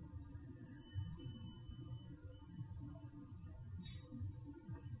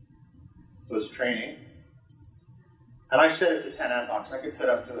 So it's training. And I set it to 10 epochs. I could set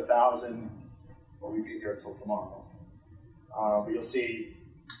up to 1,000, or we could here until tomorrow. But you'll see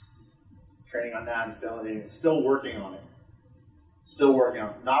training on that, it's validating, it's still working on it. Still working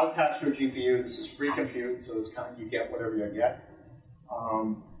on it. Not attached to a GPU, this is free compute, so it's kind of, you get whatever you get.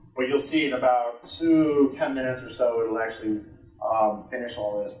 But you'll see in about 10 minutes or so, it'll actually finish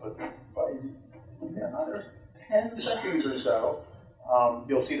all this. But another 10 seconds or so,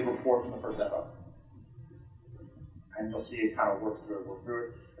 you'll see the report from the first epoch. And you'll see it kind of work through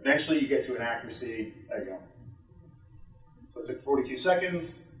it. Eventually you get to an accuracy, there you go. So it took 42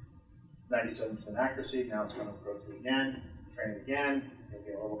 seconds, 97% accuracy, now it's going to go through again, train it again, it'll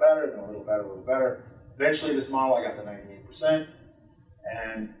get a little better, then a little better, a little better. Eventually this model I got to 98%,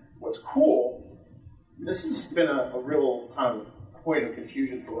 and what's cool, this has been a real kind of point of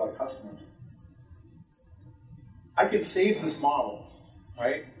confusion for a lot of customers. I could save this model,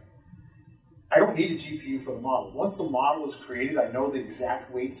 right? I don't need a GPU for the model. Once the model is created, I know the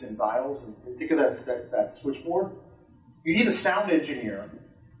exact weights and dials. And think of that switchboard. You need a sound engineer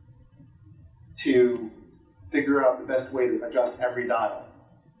to figure out the best way to adjust every dial.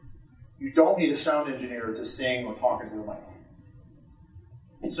 You don't need a sound engineer to sing or talk into the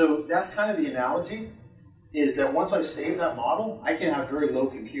mic. So that's kind of the analogy, is that once I save that model, I can have very low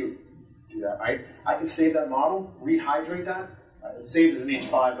compute do that, right? I can save that model, rehydrate that. It's saved as an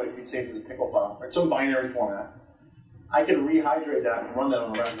H5, but it can be saved as a pickle file, right? Some binary format. I can rehydrate that and run that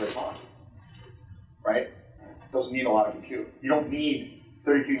on a Raspberry Pi, right? It doesn't need a lot of compute. You don't need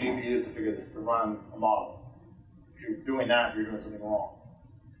 32 GPUs to run a model. If you're doing that, you're doing something wrong.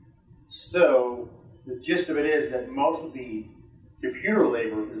 So the gist of it is that most of the computer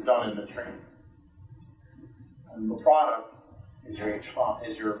labor is done in the training, and the product is your H5,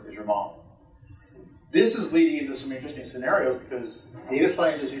 is your model. This is leading into some interesting scenarios because data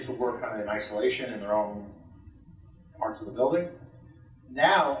scientists used to work kind of in isolation in their own parts of the building.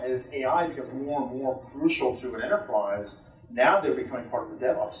 now, as AI becomes more and more crucial to an enterprise, now they're becoming part of the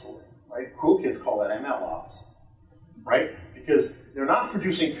DevOps story, right? Cool kids call that ML ops, right? Because they're not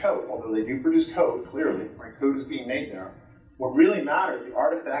producing code, although they do produce code, clearly, right? Code is being made there. What really matters, the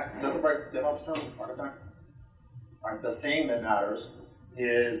artifact, is that the right DevOps term, artifact? All right, the thing that matters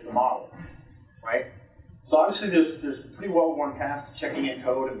is the model, right? So obviously there's pretty well-worn paths to checking in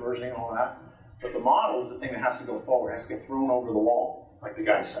code and versioning and all that, but the model is the thing that has to go forward, has to get thrown over the wall, like the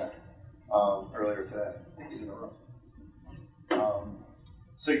guy said earlier today. I think he's in the room.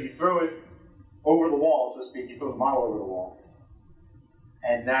 So you throw it over the wall, so to speak, you throw the model over the wall,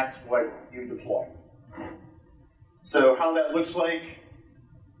 and that's what you deploy. So how that looks like,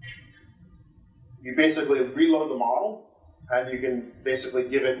 you basically reload the model, and you can basically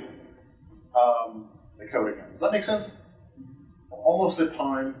give it the code again. Does that make sense? Almost at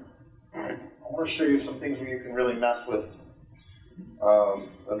time. I want to show you some things where you can really mess with a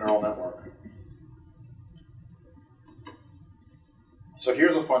neural network. So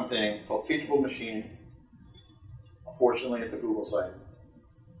here's a fun thing called Teachable Machine. Unfortunately, it's a Google site.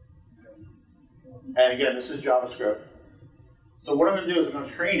 And again, this is JavaScript. So what I'm going to do is I'm going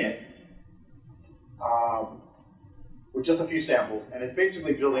to train it with just a few samples, and it's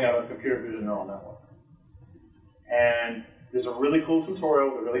basically building out a computer vision neural network. And there's a really cool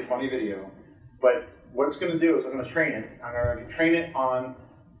tutorial with a really funny video. But what it's going to do is I'm going to train it. I'm going to train it on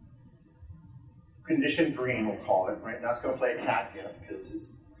condition green, we'll call it, right? And that's going to play a cat GIF because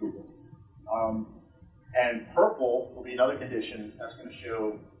it's Google. And purple will be another condition that's going to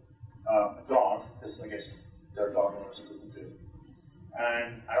show a dog, because I guess there are dog owners in Google too.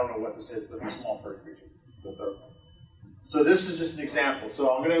 And I don't know what this is, but it's a small furry creature, the third one. So this is just an example.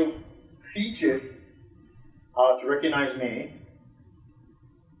 So I'm going to teach it to recognize me,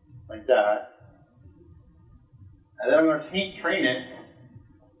 like that. And then I'm going to train it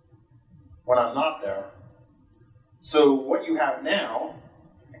when I'm not there. So what you have now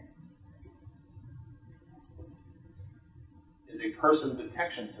is a person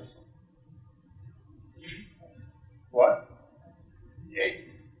detection system. What?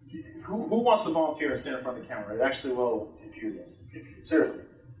 Who wants to volunteer and stand in front of the camera? It actually will confuse us. Seriously.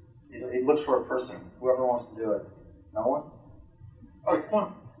 It looks for a person. Whoever wants to do it. No one? All right, come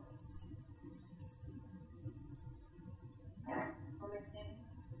on.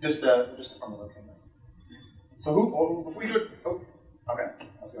 Just from the looking. So before you do it, okay.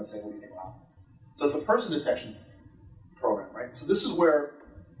 I was going to say, what do you think about it? So it's a person detection program, right? So this is where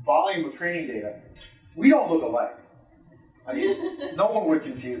volume of training data, we all look alike. I mean, no one would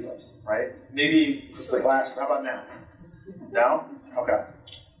confuse us, right? Maybe just the glass, how about now? No? Okay.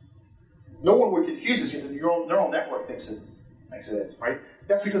 No one would confuse us. The neural network thinks it is, right?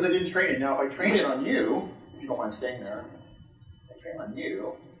 That's because I didn't train it. Now, if I train it on you, if you don't mind staying there, I train on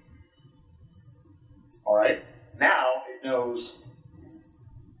you, all right? Now it knows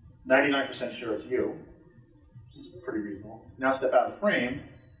 99% sure it's you, which is pretty reasonable. Now step out of the frame,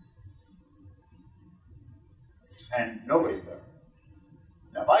 and nobody's there.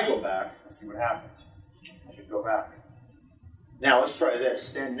 Now if I go back, let's see what happens. I should go back. Now let's try this.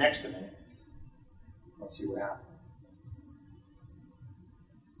 Stand next to me. Let's see what happens.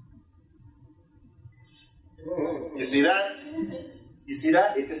 You see that? You see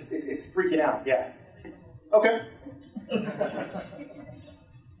that? It's freaking out. Yeah. Okay.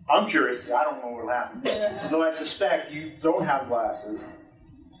 I'm curious. I don't know what will happen. Though I suspect you don't have glasses.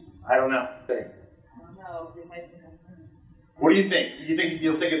 I don't know. What do you think? Do you think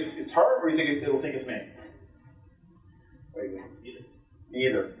you'll think it's her, or do you think it'll think it's me? Wait.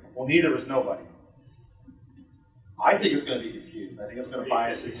 Neither. Well, neither is nobody. I think it's going to be confused. I think it's going to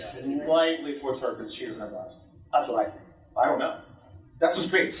bias it slightly towards her because she doesn't have glasses. That's what I think. I don't know. That's what's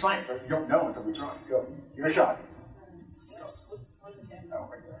great. It's science. You don't know until we try. Go. Give it a shot. Oh,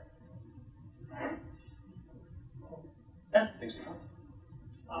 right there. Yeah, thanks to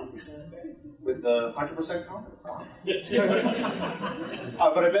with the 100% confidence on.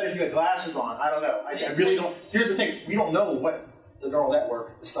 But I bet if you had glasses on, I don't know. I really don't. Here's the thing. We don't know what the neural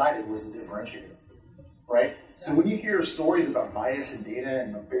network decided was the differentiator. Right? So when you hear stories about bias in data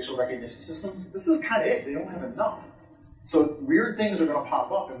and facial recognition systems, this is kind of it. They don't have enough. So weird things are going to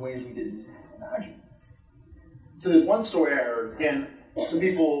pop up in ways we didn't imagine. So there's one story I heard. Again, some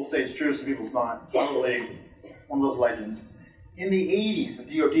people say it's true, some people it's not. It's not really one of those legends. In the 80s, the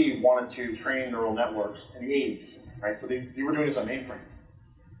DoD wanted to train neural networks in the 80s. Right? So they were doing this on mainframe.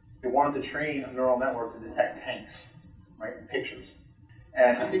 They wanted to train a neural network to detect tanks, right, in pictures.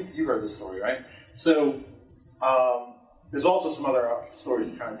 And I think you heard this story, right? So there's also some other stories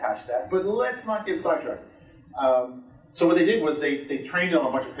that kind of attach to that, but let's not get sidetracked. So what they did was they trained it on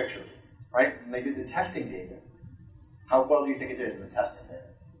a bunch of pictures, right? And they did the testing data. How well do you think it did in the testing data?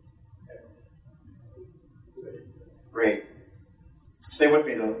 Great. Stay with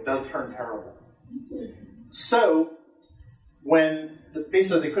me though, it does turn terrible. So when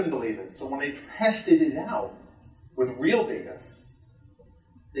basically they couldn't believe it. So when they tested it out with real data,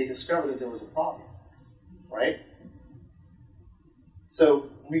 they discovered that there was a problem, right? So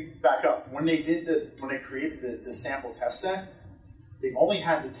let me back up. When they created the sample test set, they only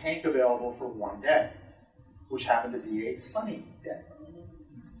had the tank available for one day, which happened to be a sunny day,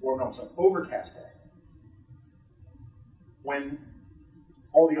 or no, it's an overcast day. When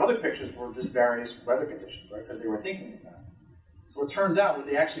all the other pictures were just various weather conditions, right? Because they were thinking of that. So it turns out what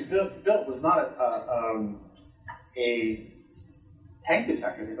they actually built was not a tank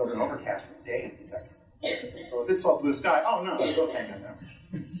detector. They built an overcast day detector. So if it saw blue sky, oh no, there's no tank in there,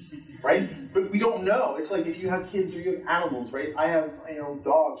 right? But we don't know. It's like if you have kids or you have animals, right? I have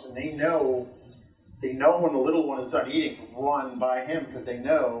dogs, and they know when the little one is done eating to run by him because they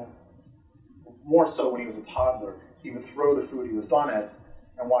know. More so when he was a toddler, he would throw the food he was done at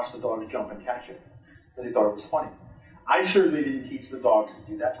and watch the dogs jump and catch it because he thought it was funny. I certainly didn't teach the dogs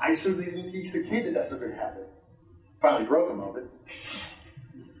to do that. I certainly didn't teach the kid that that's a good habit. Finally broke him of it.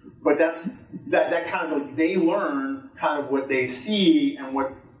 But that's that kind of like they learn kind of what they see and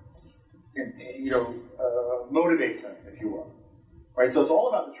what motivates them, if you will. Right? So it's all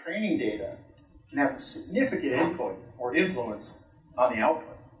about the training data can have a significant input or influence on the output.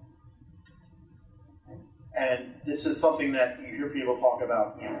 And this is something that you hear people talk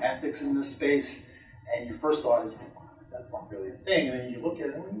about, ethics in this space, and your first thought is, that's not really a thing. And then you look at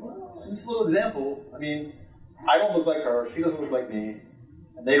it and think, well, in this little example, I mean, I don't look like her, she doesn't look like me,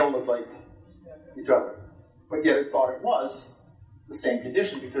 and they don't look like each other. But yet it thought it was the same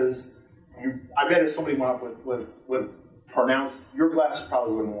condition because I bet if somebody went up with pronounced, your glasses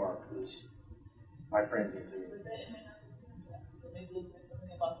probably wouldn't work because my friends are too.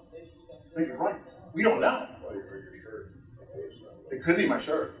 But you're right. We don't know. It could be my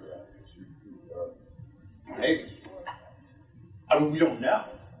shirt. Maybe. I mean, we don't know.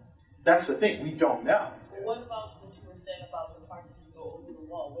 That's the thing. We don't know. Well, what about what you were saying about the part that you go over the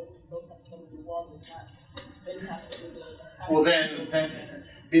wall? What if you go something over the wall that's not? Then you have to do the. Well,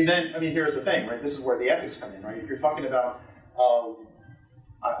 then, here's the thing, right? This is where the ethics come in, right? If you're talking about,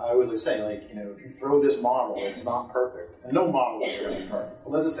 I always say, like, if you throw this model, it's not perfect, and no model is going to be perfect.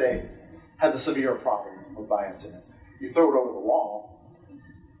 But let's just say has a severe problem with bias in it. You throw it over the wall.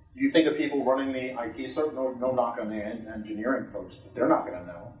 You think of people running the IT service, no knock on the engineering folks, but they're not going to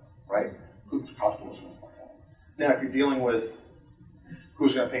know, right? Who's customers going to find out? Now, if you're dealing with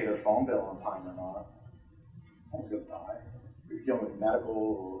who's going to pay their phone bill on time or not, someone's going to die. If you're dealing with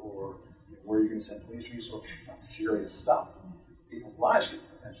medical or where you can send police resources, that's serious stuff. People's lives could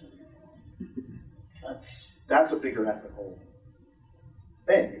potentially be ruined. That's a bigger ethical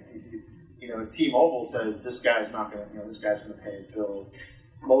thing. If T-Mobile says this guy's not going to, this guy's going to pay his bill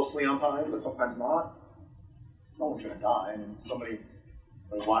mostly on time, but sometimes not, no one's going to die. I mean, somebody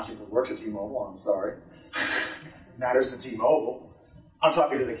watching who works at T-Mobile, I'm sorry, matters to T-Mobile. I'm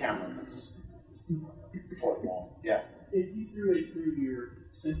talking to the camera. Yeah. If you threw it through your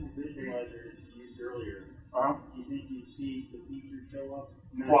simple visualizer that you used earlier, do you think you'd see the features show up?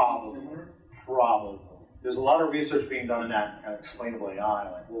 Probably. There's a lot of research being done in that kind of explainable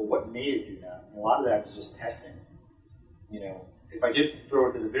AI, like, well, what made it do that? And a lot of that is just testing. If I did throw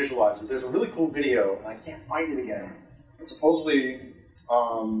it to the visualizer, there's a really cool video, and I can't find it again. But supposedly,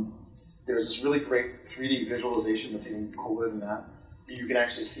 there's this really great 3D visualization that's even cooler than that. You can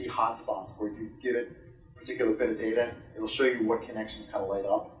actually see hotspots where if you give it a particular bit of data, it'll show you what connections kind of light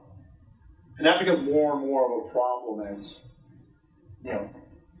up. And that becomes more and more of a problem as,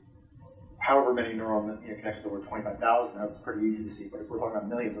 however many neural connections there were, 25,000, that's pretty easy to see. But if we're talking about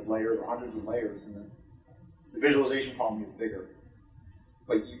millions of layers or hundreds of layers, the visualization problem gets bigger.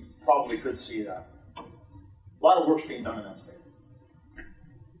 But you probably could see that. A lot of work's being done in that space.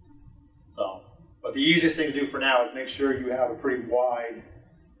 But the easiest thing to do for now is make sure you have a pretty wide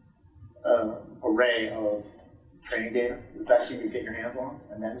array of training data, the best you can get your hands on,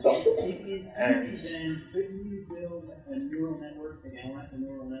 and then some. Couldn't you build a neural network to analyze a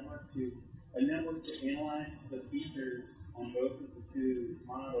neural network to analyze the features on both of the two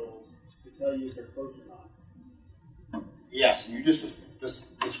models to tell you if they're close or not? Yes, you just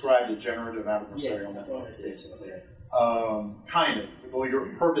described a generative adversarial network, basically. Kind of, although your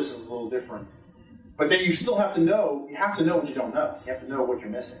purpose is a little different. But then you still have to know, what you don't know. You have to know what you're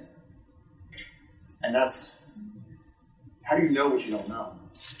missing. And that's, how do you know what you don't know?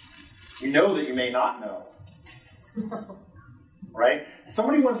 You know that you may not know. Right?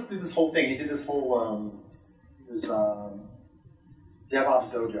 Somebody wants to do this whole thing. He did this whole, it was DevOps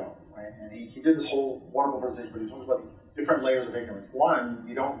Dojo, right? And he did this whole wonderful presentation, but he was talking about different layers of ignorance. One,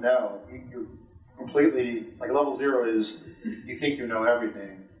 you don't know. You're completely, like level 0 is you think you know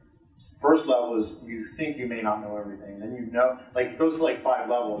everything. First level is you think you may not know everything. Then you know, like it goes to like 5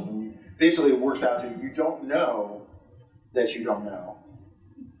 levels, and basically it works out to you don't know that you don't know.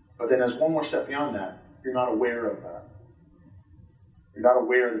 But then there's one more step beyond that. You're not aware of that. You're not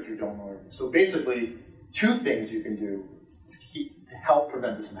aware that you don't know everything. So basically, 2 things you can do to help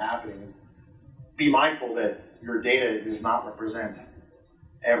prevent this from happening is be mindful that your data does not represent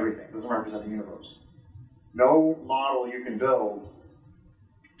everything. It doesn't represent the universe. No model you can build,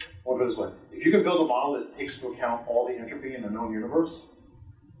 well, put it this way, if you can build a model that takes into account all the entropy in the known universe,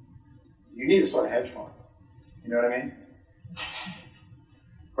 you need to start a hedge fund. You know what I mean?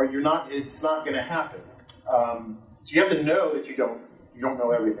 Right? It's not going to happen. So you have to know that you don't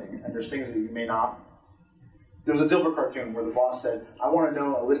know everything, and there's things that you may not. There was a Dilbert cartoon where the boss said, I want to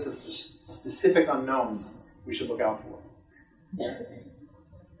know a list of specific unknowns we should look out for.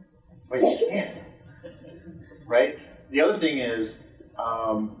 But you can't. Right? The other thing is,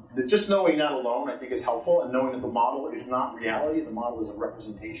 that just knowing that alone, I think, is helpful, and knowing that the model is not reality, the model is a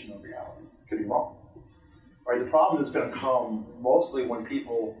representation of reality. It could be wrong. Right? The problem is going to come mostly when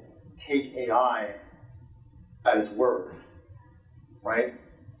people take AI at its word. Right?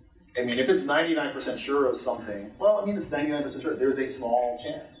 I mean, if it's 99% sure of something, well, I mean, it's 99% sure. There's a small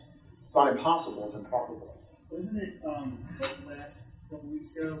chance. It's not impossible, it's improbable. Wasn't it, like last couple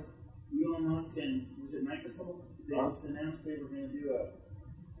weeks ago, Elon Musk and, was it Microsoft? They just announced they were going to do a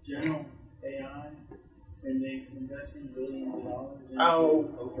general AI, and they invested billions of dollars into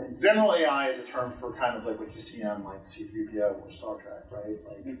open. General AI is a term for kind of like what you see on like C-3PO or Star Trek, right?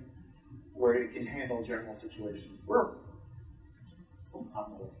 Like, where it can handle general situations. We're some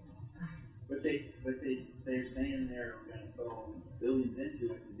time away. But they're saying they're going to throw billions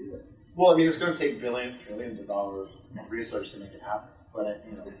into it to do it. Well, I mean, it's going to take billions, trillions of dollars of research to make it happen. But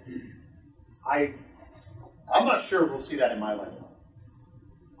you know, I'm not sure we'll see that in my lifetime.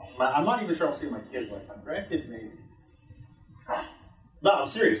 I'm not even sure I'll see it in my kids' lifetime. Grandkids, maybe. No, I'm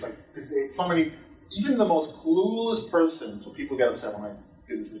serious. Like, because so many, even the most clueless person. So people get upset when I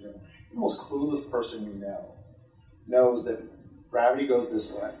do this again. The most clueless person you know knows that gravity goes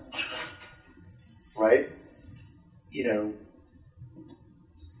this way, right? You know,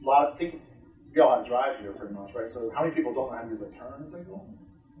 we all have drive here pretty much, right? So how many people don't know how to use a turn signal?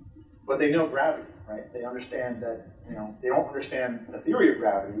 But they know gravity, right? They understand that, you know, they don't understand the theory of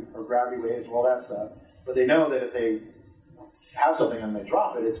gravity or gravity waves and all that stuff, but they know that if they have something and they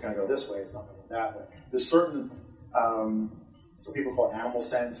drop it, it's going to go this way, it's not going to go that way. There's certain, some people call it animal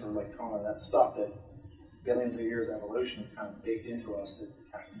sense or like kind of that stuff that billions of years of evolution have kind of baked into us that we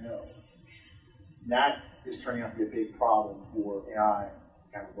have to know. And that is turning out to be a big problem for AI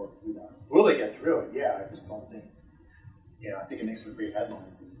to kind of work through that. Will they get through it? Yeah, I just don't think. You know, I think it makes for great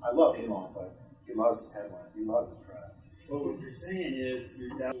headlines. I love Elon, but he loves his headlines. He loves his crap. Well, what you're saying is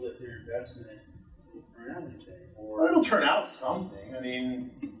you're doubtful that their investment will turn out anything. Well, it'll turn out something. I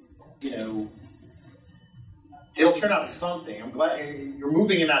mean, you know, it'll turn out something. I'm glad you're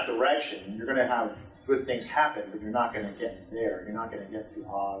moving in that direction. You're going to have good things happen, but you're not going to get there. You're not going to get to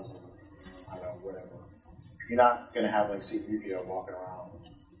Oz or, I don't know, whatever. You're not going to have, like, C-3PO walking around.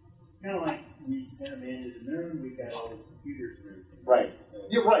 Kind of like we sent a man to the moon, we got all the computers and everything. Right. So,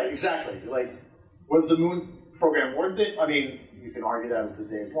 You're right, exactly. Like, was the moon program worth it? I mean, you can argue that as the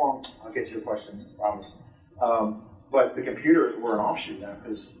day is long. I'll get to your question, I promise. But the computers were an offshoot of that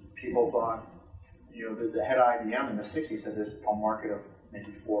because people thought, you know, the head of IBM in the 60s said there's a market of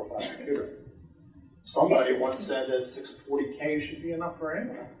maybe 4 or 5 computers. Somebody once said that 640K should be enough for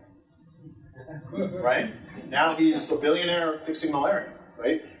anyone. Right? Now he's a billionaire fixing malaria,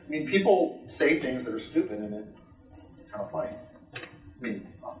 right? I mean, people say things that are stupid and it's kind of funny. I mean,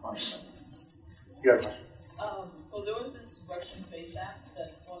 not funny, but you have a question? So there was this Russian face app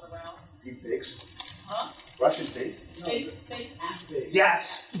that's going around. Deep fakes? Huh? Russian fake? Face app.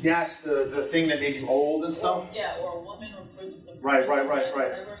 Yes, the thing that made you old and stuff? Yeah, or a woman or person. Right.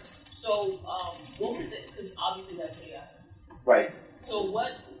 Whatever. So, what was it? Because obviously that's AI. Right. So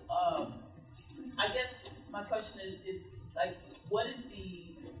what, I guess my question is like, what is the,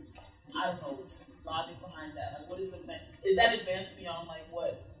 I don't know, logic behind that? Like, what is that advanced beyond like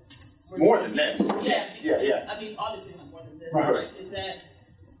what? More than this. Yeah. I mean, obviously not more than this. Right. Like, is that,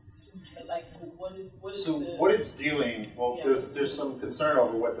 like, what is So what it's doing, well, Yeah. there's some concern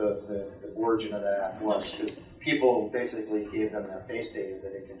over what the origin of that app was, because people basically gave them their face data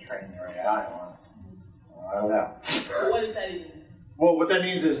that it can train their AI on. I don't know. What does that even mean? Well, what that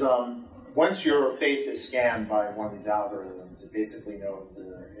means is once your face is scanned by one of these algorithms, it basically knows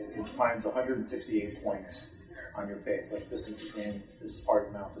it finds 168 points on your face, like distance between this part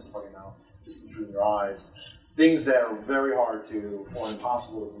of your mouth, this part of your mouth, distance between your eyes, things that are very hard to or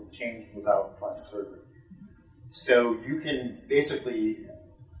impossible to change without plastic surgery. So you can basically,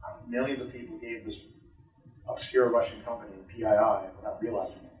 millions of people gave this obscure Russian company, PII, without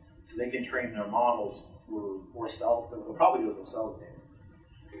realizing it. So they can train their models or sell, they'll probably do it themselves, data,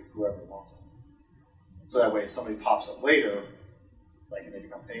 because whoever wants it. So that way, if somebody pops up later, like and they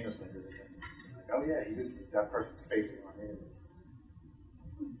become famous later, they can be like, oh yeah, that person's face is on data.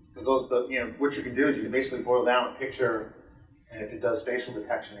 Because what you can do is you can basically boil down a picture, and if it does facial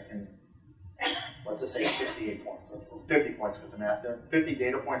detection, it can, let's just say 68 points, or 50 points with the math there. 50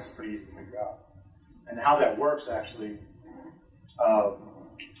 data points is pretty easy to figure out. And how that works, actually, I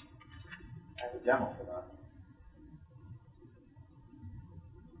have a demo for that.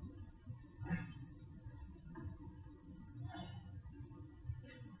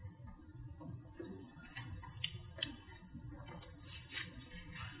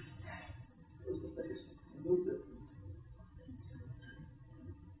 Here's the face. I moved it.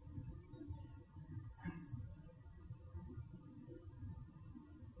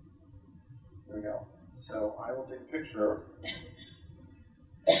 There we go. So I will take a picture.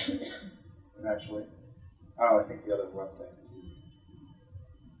 And actually, I think the other website.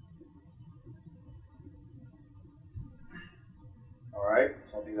 All right,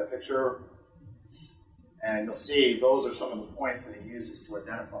 so I'll take that picture. And you'll see those are some of the points that he uses to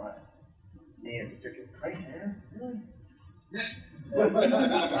identify me in particular. Right here? Really?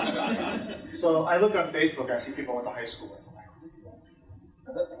 So I look on Facebook and I see people I went to high school with.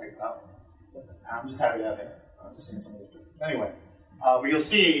 I'm like, oh. I'm just happy to have hair. I'm just seeing some of this business. Anyway, but you'll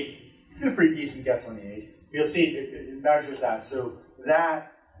see, you get a pretty decent guess on the age. You'll see it measures that. So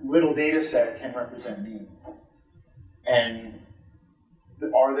that little data set can represent me. And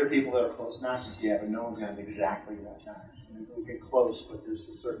are there people that are close matches? Yeah, but no one's going to have exactly that match. It'll get close, but there's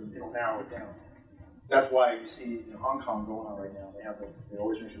a certain, it'll narrow it down. That's why you see in Hong Kong going on right now, they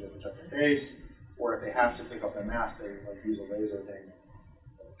always make sure they protect their face, or if they have to pick up their mask, they use a laser thing.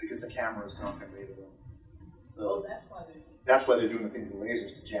 Because the camera is not going to be able to. Oh, that's why they're. That's why they're doing the thing with the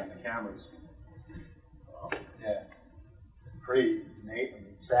lasers to jam the cameras. Yeah, pretty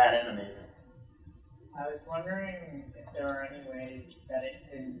sad and amazing. I was wondering if there are any ways that it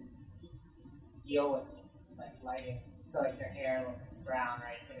can deal with like lighting. So like your hair looks brown,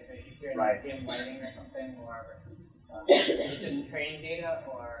 right? But if you're in like dim lighting or something, or just training data,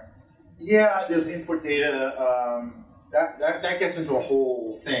 or yeah, there's input data. That gets into a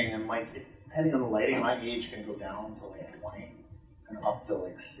whole thing, and like depending on the lighting, my age can go down to like 20 and up to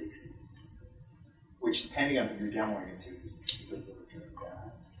like 60, which depending on who you're demoing it to is really good.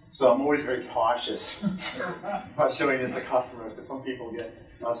 So I'm always very cautious about showing this to customers because some people get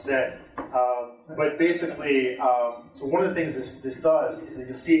upset. But basically, so one of the things this does is that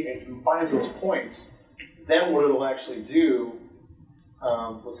you'll see it combines those points. Then what it'll actually do.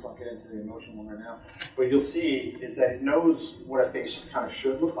 Let's not get into the emotion one right now. But you'll see is that it knows what a face kind of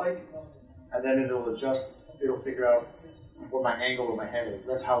should look like, and then it'll adjust. It'll figure out what my angle of my head is.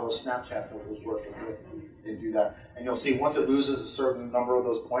 That's how those Snapchat filters work. They do that, and you'll see once it loses a certain number of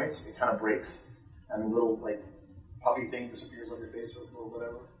those points, it kind of breaks, and a little like puppy thing disappears on your face or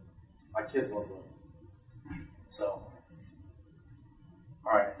whatever. My kids love them. So,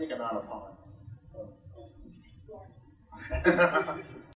 all right, I think I'm out of time.